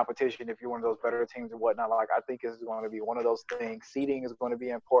to your competition if you're one of those better teams and whatnot. Like I think it's going to be one of those things. Seeding is going to be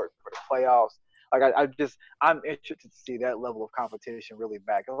important for the playoffs. Like I'm interested to see that level of competition really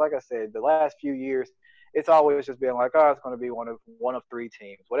back. Because like I said, the last few years, it's always just been like, it's going to be one of 3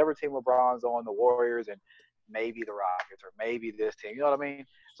 teams. Whatever team LeBron's on, the Warriors and maybe the Rockets or maybe this team. You know what I mean?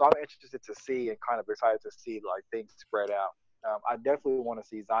 So I'm interested to see and kind of excited to see like things spread out. I definitely want to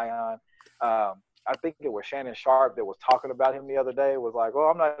see Zion. I think it was Shannon Sharp that was talking about him the other day. Was like,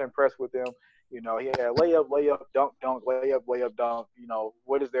 I'm not impressed with him. He had layup, dunk, layup, dunk.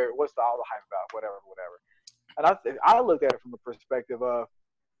 What's all the hype about? Whatever. And I looked at it from the perspective of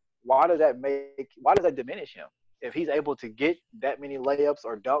why does that diminish him if he's able to get that many layups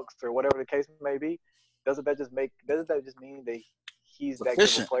or dunks or whatever the case may be? Doesn't that just mean that he's that good of a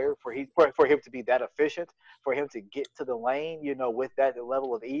Efficient. player for him to be that efficient, for him to get to the lane, with that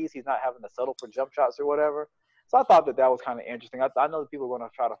level of ease? He's not having to settle for jump shots or whatever. So I thought that was kind of interesting. I know that people are going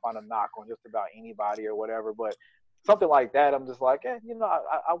to try to find a knock on just about anybody or whatever, but something like that, I'm just like,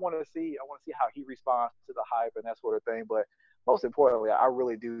 I want to see, how he responds to the hype and that sort of thing. But most importantly, I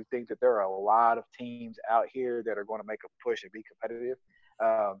really do think that there are a lot of teams out here that are going to make a push and be competitive.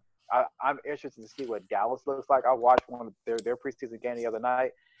 I'm interested to see what Dallas looks like. I watched one of their preseason game the other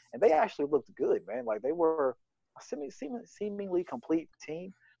night, and they actually looked good, man. Like they were a seemingly complete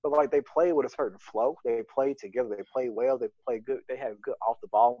team, but like they played with a certain flow. They played together. They played well. They played good. They had good off the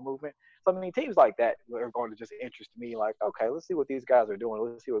ball movement. So I mean, teams like that are going to just interest me. Like, okay, let's see what these guys are doing.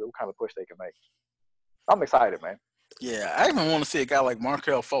 Let's see what kind of push they can make. I'm excited, man. Yeah, I even want to see a guy like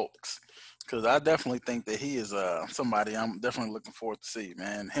Markel Fultz because I definitely think that he is somebody I'm definitely looking forward to see,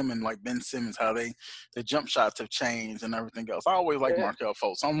 man. Him and like Ben Simmons, how the jump shots have changed and everything else. I always like Yeah. Markel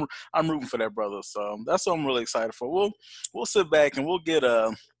Fultz. I'm rooting for that brother, so that's what I'm really excited for. We'll sit back and we'll get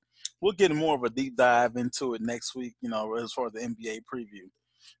more of a deep dive into it next week, as far as the NBA preview.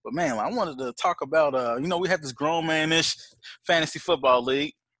 But man, I wanted to talk about we have this grown man-ish fantasy football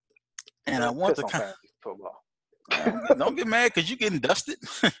league, and I Man, want piss to on fantasy football. don't get mad because you're getting dusted.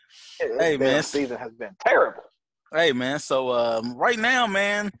 This Hey man, damn season has been terrible. hey man. So right now,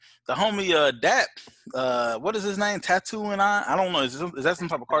 man, the homie Dap, what is his name? Tattoo and I don't know. Is that some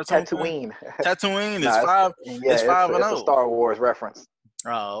type of cartoon thing? Tatooine. Tatooine is Nah, five. It's five and it's a zero. Star Wars reference.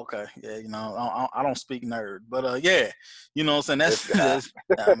 Oh, okay. Yeah, I don't speak nerd, but yeah, you know what I'm saying? This guy. That's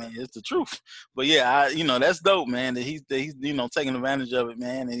I mean, it's the truth. But yeah, that's dope, man, that he's taking advantage of it,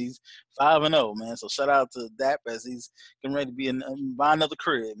 man, and he's 5-0, man. So shout out to Dap as he's getting ready to be buy another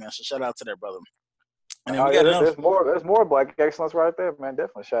crib, man. So shout out to that brother. And then Oh we yeah, got another. there's more black excellence right there, man.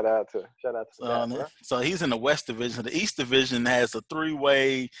 Definitely shout out to that, bro. So he's in the West Division. The East Division has a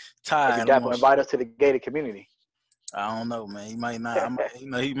 3-way tie. Maybe And I'm Dap gonna will invite us to the gated community. I don't know, man. He might not. I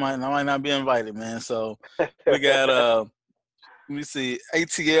might not be invited, man. So we got let me see,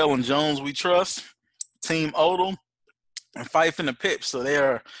 ATL and Jones We Trust, Team Odell, and Fife and the Pips. So they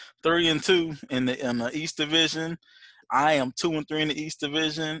are 3-2 in the East Division. I am 2-3 in the East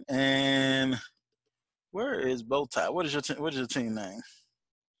Division. And where is Bowtie? What is your team name?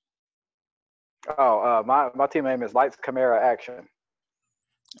 Oh, my team name is Lights Camara Action.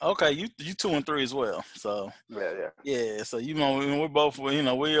 Okay, you 2-3 as well. So yeah. So we're both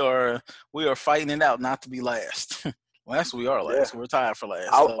we are fighting it out not to be last. Well, actually, we are last. Yeah. We're tied for last.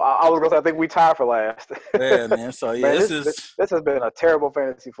 I was gonna say I think we tied for last. Yeah, man. So yeah, man, this has been a terrible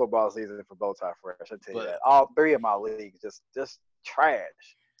fantasy football season for Bowtie Fresh. I tell you that. All three of my leagues just trash.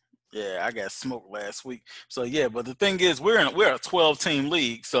 Yeah, I got smoked last week. So yeah, but the thing is, we're a 12-team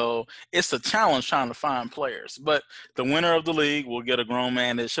league, so it's a challenge trying to find players. But the winner of the league will get a grown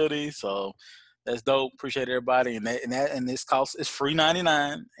man that hoodie. So that's dope. Appreciate everybody. And this cost is free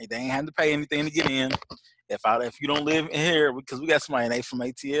 $99. They ain't have to pay anything to get in. If you don't live in here, because we got somebody from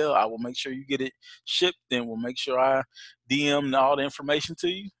ATL, I will make sure you get it shipped. Then we'll make sure I DM all the information to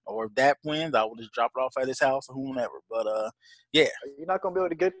you. Or if DAP wins, I will just drop it off at his house or whomever. But yeah, you're not gonna be able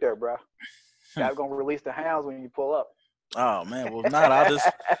to get there, bro. DAP gonna release the hounds when you pull up. Oh man, well not.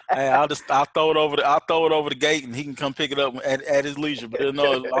 I'll throw it over the gate and he can come pick it up at his leisure. But as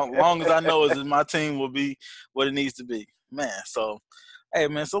long as I know is that my team will be what it needs to be, man. So. Hey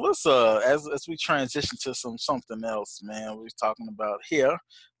man, so let's as we transition to something else, man. We was talking about here.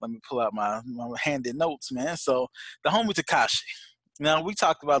 Let me pull out my handed notes, man. So the homie Tekashi. Now we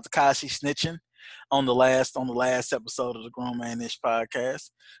talked about Tekashi snitching on the last episode of the Grown Man Ish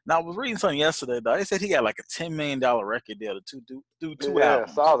podcast. Now I was reading something yesterday though. They said he got like a $10 million record deal to do two albums. Yeah,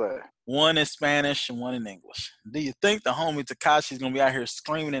 I saw that. One in Spanish and one in English. Do you think the homie Tekashi is gonna be out here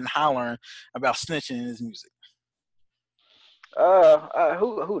screaming and hollering about snitching in his music?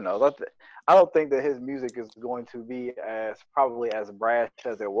 Who knows? I don't think that his music is going to be probably as brash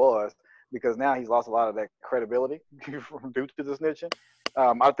as it was, because now he's lost a lot of that credibility due to the snitching.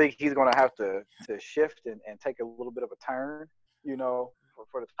 I think he's going to have to shift and take a little bit of a turn,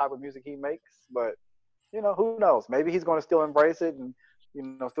 for the type of music he makes. But who knows? Maybe he's going to still embrace it and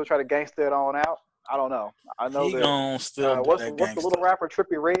still try to gangster it on out. I don't know. I know he gonna still what's the little rapper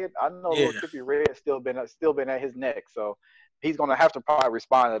Trippie Redd? I know little Trippie Redd still been at his neck, so he's gonna have to probably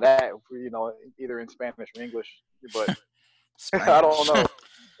respond to that, either in Spanish or English. But I don't know.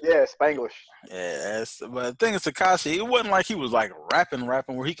 Yeah, Spanglish. Yeah, but the thing is, Tekashi, it wasn't like he was like rapping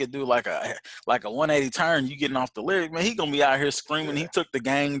where he could do like a 180 turn. You getting off the lyric, man. He gonna be out here screaming. Yeah. He took the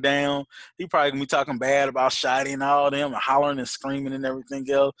gang down. He probably gonna be talking bad about Shotty and all them, and hollering and screaming and everything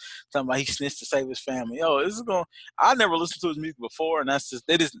else. Talking about he snitched to save his family. Yo, this is gonna. I never listened to his music before, and that's just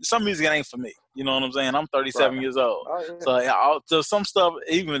it is some music ain't for me. You know what I'm saying? I'm 37 Right. years old, Oh yeah. so yeah, so some stuff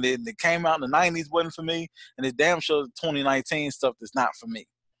even that came out in the 90s wasn't for me, and the damn sure 2019 stuff is not for me.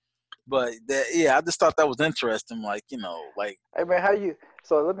 But yeah, I just thought that was interesting. Like, like Hey man, how you?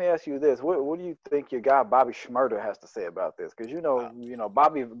 So let me ask you this: what do you think your guy Bobby Schmurder has to say about this? Because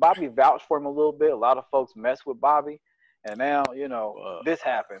Bobby vouched for him a little bit. A lot of folks mess with Bobby, and now this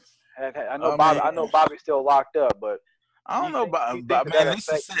happens. I know I mean, Bobby's still locked up, but I do don't know, you think but that man,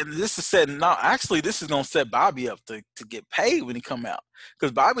 affect? this is setting. No, actually, this is gonna set Bobby up to get paid when he come out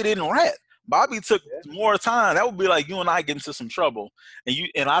because Bobby didn't rat. Bobby took Yeah, more time. That would be like you and I get into some trouble,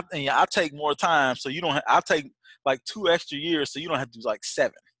 I take more time, so you don't. I take like 2 extra years, so you don't have to do like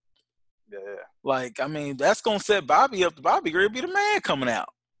 7. yeah, Like, I mean, that's gonna set Bobby up. Bobby Gray be the man coming out.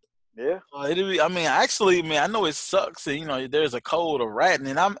 yeah. I mean, actually, I mean, I know it sucks, and there's a code of ratting,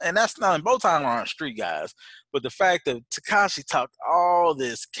 and that's not both times aren't street guys, but the fact that Tekashi talked all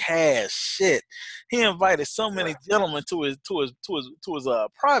this cash shit, he invited so many Yeah. gentlemen to his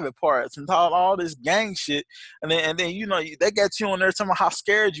private parts and taught all this gang shit, and then they got you on there telling how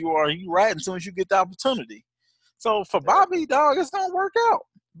scared you are, and you ratting as soon as you get the opportunity. So for Yeah. Bobby, dog, it's gonna work out.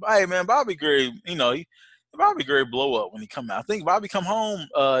 Hey man, Bobby Gray, Bobby Gray blow up when he come out. I think Bobby come home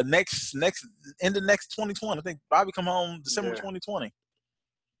next in the next 2020. I think Bobby come home December Yeah. 2020.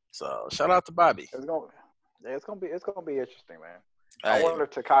 So shout out to Bobby. It's gonna be interesting, man. I Hey, wonder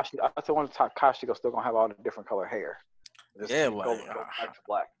if Takashi. I still wonder if Takashi still gonna have all the different color hair. Just yeah, go like back to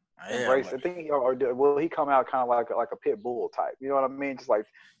black. yeah, Embrace. like I think will he come out kind of like a pit bull type? You know what I mean? Just like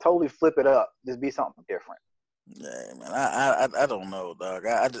totally flip it up. Just be something different. yeah, man. I don't know, dog.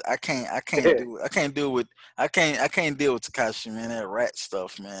 I can't Yeah. do it. I can't deal with Takashi, man. That rat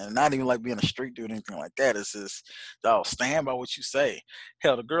stuff, man. Not even like being a street dude or anything like that. It's just, dog, stand by what you say.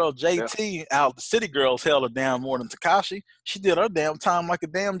 Hell, the girl Yeah. JT out the city girls held her down more than Takashi. She did her damn time like a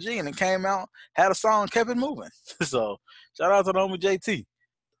damn G, and then came out, had a song, kept it moving. So shout out to the homie JT.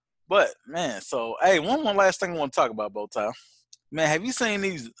 But man, so hey, one last thing I want to talk about, Bowtie. Man, have you seen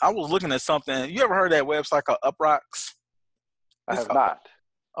these? I was looking at something. You ever heard that website called Uprocks? I It's have called, not.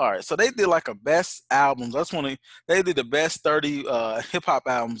 all right. So they did like a best albums. That's when they did the best 30 hip hop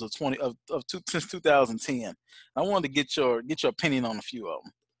albums of since 2010. I wanted to get your opinion on a few of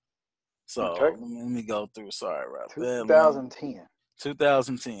them. Okay. So let me go through. Sorry about that. 2010.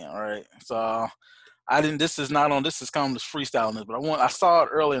 2010. All right. So I didn't. This is kind of just freestyling this, but I saw it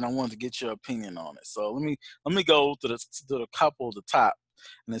earlier and I wanted to get your opinion on it. So let me go to the couple of the top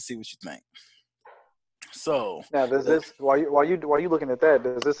and then see what you think. So Now, does this while you looking at that?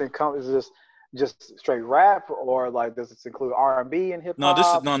 Does this is this just straight rap or like does this include R&B and hip no, this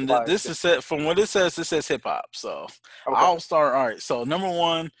is hop? no, Like, this is set from what it says. It says hip hop. So okay, I'll start. All right. So number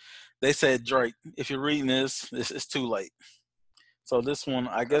one, they said Drake. If you're reading this is too late. So this one,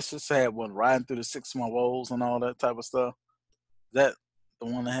 I okay, guess it's had one riding through the six of my woes and all that type of stuff. Is that the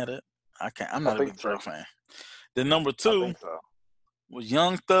one that had it? I can't. I'm I not a think big so. Drake fan. Then number I two think so. was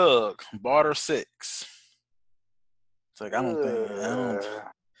Young Thug, Barter Six. It's like I don't. Uh,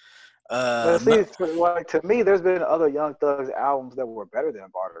 Uh, but no, see, like to me, there's been other Young Thugs albums that were better than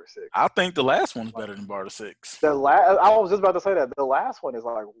Barter Six. I think the last one is Like better than Barter Six. I was just about to say that the last one is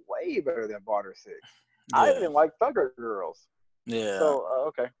like way better than Barter Six. I Yeah, even like Thugger Girls. yeah. So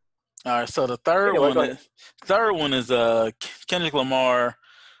okay. All right. So the third Anyway, one go ahead. is Kendrick Lamar,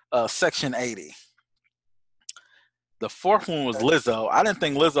 Section 80. The fourth one was Okay. Lizzo. I didn't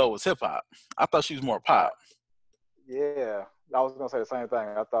think Lizzo was hip hop. I thought she was more Uh, pop. yeah, I was gonna say the same thing.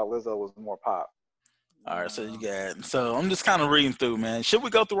 I thought Lizzo was more pop. All right. So you Uh, got. So I'm just kind of reading through, man. Should we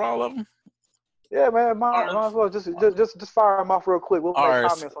go through all of them? yeah, man, All might right. as well just fire them off real quick. We'll All make right.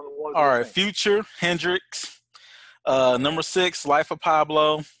 comments on the ones All we right. think. Future, Hendrix. Okay. Number 6, Life of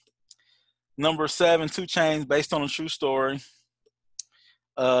Pablo. Number 7, 2 Chains, based on a true story.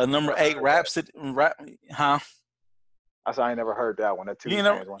 Number Never 8, heard that. huh? I said I ain't never heard that one. That two You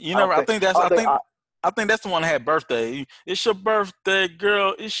never, chains one. you never. I don't think I think that's the one that had birthday. It's your birthday,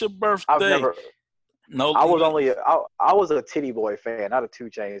 girl. It's your I've birthday. never. No, I was a Titty Boy fan, not a Two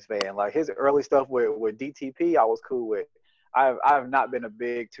Chains fan. Like his early stuff with DTP, I was cool with. I've not been a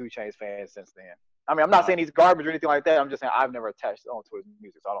big Two Chains fan since then. I mean, I'm not saying he's garbage or anything like that. I'm just saying I've never attached on to his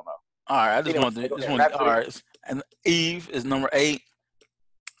music, so I don't know. all right. I Anyway, go ahead. all Rhapsody. right. And Eve is number 8.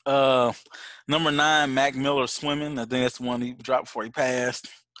 Number 9, Mac Miller, Swimming. I think that's the one he dropped before he passed.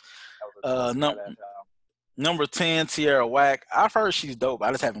 Uh, num- Number 10, Tierra Whack. I've heard she's dope.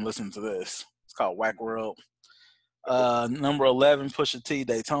 I just haven't listened to this. It's called Whack World. Number 11, Pusha T,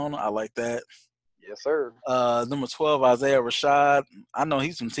 Daytona. I like that. Yes, sir. Number 12, Isaiah Rashad. I know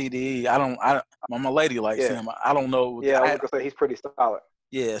he's from TDE. My lady likes him. I don't know. Yeah, I was gonna say he's pretty solid.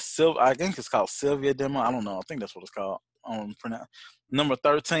 Yeah, I think it's called Sylvia Demo. I don't know. I think that's what it's called. Number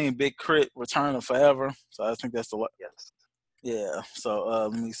 13, Big Crit, Return of Forever. So I think that's the yes. Yeah. So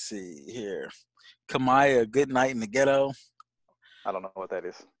let me see here. Kamaya, Good Night in the Ghetto. I don't know what that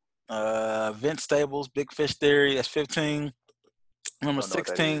is. Vince Staples, Big Fish Theory. That's 15. Number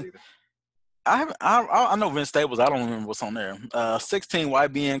 16. I know Vince Staples. I don't remember what's on there. 16,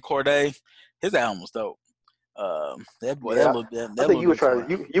 YBN Corday. His album was dope. That boy, yeah, I think you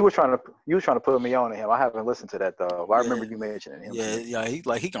were trying to put me on to him. I haven't listened to that though. But I remember you mentioning him. Yeah,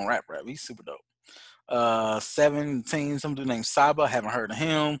 he can rap. He's super dope. 17, some dude named Saba. Haven't heard of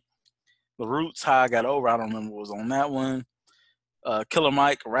him. The Roots, How I Got Over. I don't remember what was on that one. Killer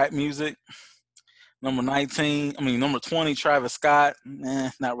Mike, rap music. Number 20, Travis Scott.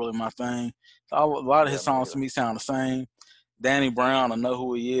 Not really my thing. A lot of his songs to me sound the same. Danny Brown, I know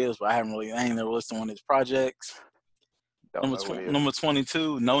who he is, but I ain't never listened to one of his projects. Number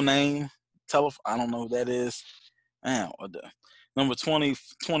 22, No Name. I don't know who that is. Man, what the? Number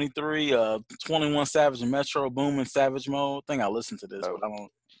 23, 21 Savage and Metro Boomin, Savage Mode. I think I listened to this, but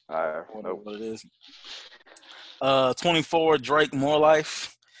I don't know what it is. 24, Drake, More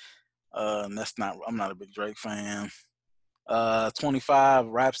Life. I'm not a big Drake fan. 25,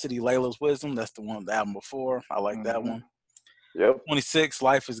 Rhapsody, Layla's Wisdom. That's the album before. I like that one. Yep. 26,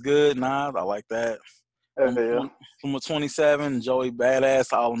 Life is Good. Nah, I like that. Number 27, Joey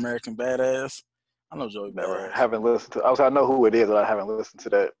Badass, All American Badass. I know Joey Badass. Haven't listened to. I know who it is, but I haven't listened to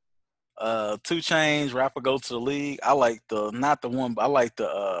that. 2 Chainz, Rapper Go to the League. I like not the one, but I like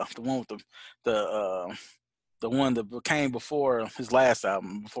the one with the one that came before his last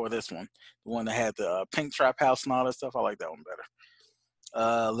album, before this one, the one that had the Pink Trap House and all that stuff. I like that one better.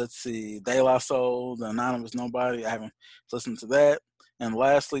 Let's see, De La Soul, The Anonymous Nobody. I haven't listened to that. And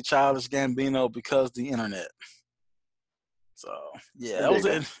lastly, Childish Gambino, Because the Internet. So yeah, that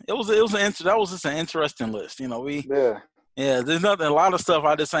was just an interesting list. There's nothing. A lot of stuff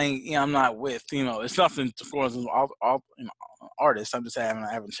I just ain't. I'm not with. It's nothing towards all artists. I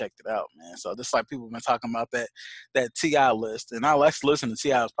haven't checked it out, man. So just like people have been talking about that T.I. list, and I like to listen to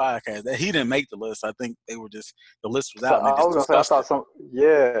T.I.'s podcast. That he didn't make the list. I think the list was out. I was gonna say I thought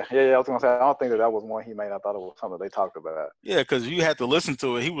I was gonna say I don't think that was one he made. I thought it was something they talked about. Yeah, because you had to listen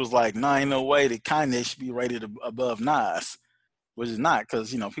to it. He was like, "Nah, ain't no way that Kanye should be rated above Nas." Which is not,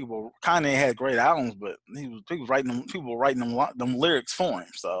 because Kanye had great albums, but people were writing them lyrics for him.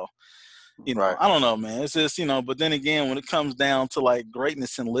 So right. I don't know, man. It's just but then again, when it comes down to like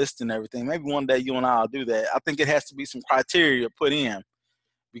greatness and list and everything, maybe one day you and I'll do that. I think it has to be some criteria put in,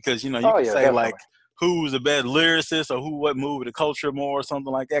 because you can say definitely. like who's the best lyricist or what moved the culture more or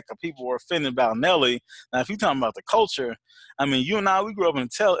something like that. Because people were offended about Nelly. Now, if you're talking about the culture, I mean, you and I, we grew up in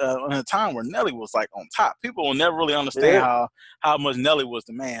a time where Nelly was like on top. People will never really understand how much Nelly was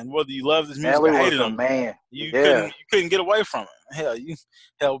the man. Whether you loved his music or hated him, man. You couldn't get away from it.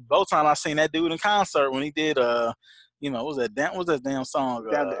 Hell, both times I seen that dude in concert when he did what was that damn song?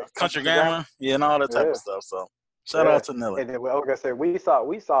 Country Grammar, and all that type of stuff. So. Shout out to Nelly. And then, like I said, we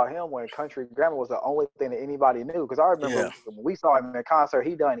saw him when Country Grammar was the only thing that anybody knew. Because I remember when we saw him in concert,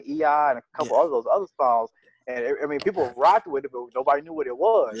 he done EI and a couple of those other songs. And I mean, people rocked with it, but nobody knew what it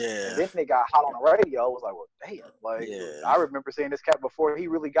was. Yeah. And then they got hot on the radio. It was like, well, damn. I remember seeing this cat before he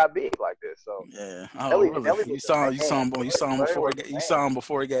really got big like this. So yeah. Nelly you saw him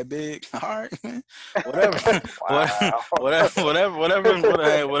before he got big. All right, man.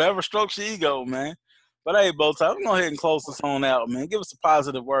 Whatever strokes your ego, man. But hey, Bo, let's go ahead and close this on out, man. Give us a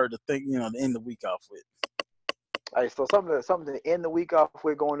positive word to think, to end the week off with. All right, so something to end the week off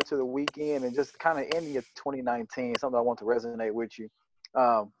with, going into the weekend, and just kind of ending your 2019. Something I want to resonate with you.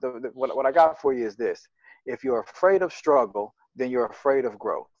 What I got for you is this: if you're afraid of struggle, then you're afraid of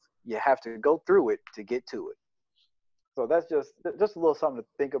growth. You have to go through it to get to it. So that's just a little something to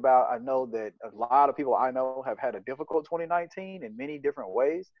think about. I know that a lot of people I know have had a difficult 2019 in many different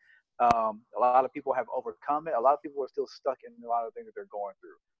ways. A lot of people have overcome it. A lot of people are still stuck in a lot of things that they're going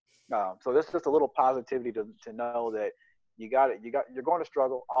through. So this is just a little positivity to know that you're going to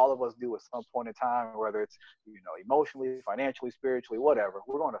struggle. All of us do at some point in time, whether it's emotionally, financially, spiritually, whatever.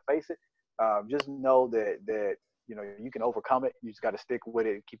 We're going to face it. Just know that you can overcome it. You just got to stick with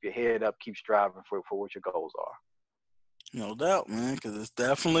it, keep your head up, keep striving for what your goals are. No doubt, man, because it's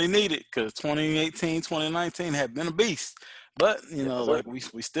definitely needed, because 2018, 2019 have been a beast. But Yes, sir. like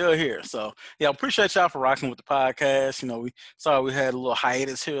we still here. So yeah, I appreciate y'all for rocking with the podcast. We sorry we had a little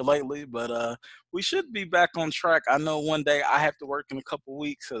hiatus here lately, but we should be back on track. I know one day I have to work in a couple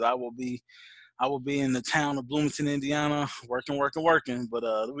weeks because I will be in the town of Bloomington, Indiana, working.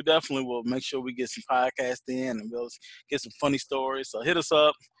 But we definitely will make sure we get some podcasts in and we'll get some funny stories. So hit us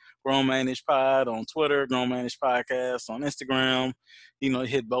up, Grown Manish Pod on Twitter, Grown Manish Podcast on Instagram.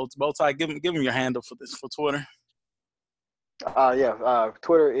 Hit both. I give them your handle for Twitter.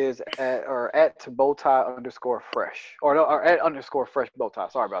 Twitter is at @bowtie_fresh or no, or @_fresh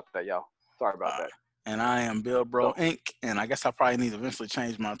bowtie. Sorry about that, y'all. Sorry about that. And I am Bill Bro So, Inc. And I guess I probably need to eventually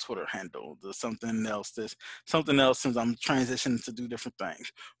change my Twitter handle to something else. Something else since I'm transitioning to do different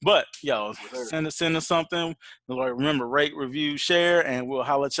things. But y'all, sir. send us something. Remember, rate, review, share, and we'll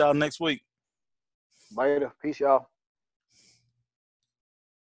holler at y'all next week. Later. Peace, y'all.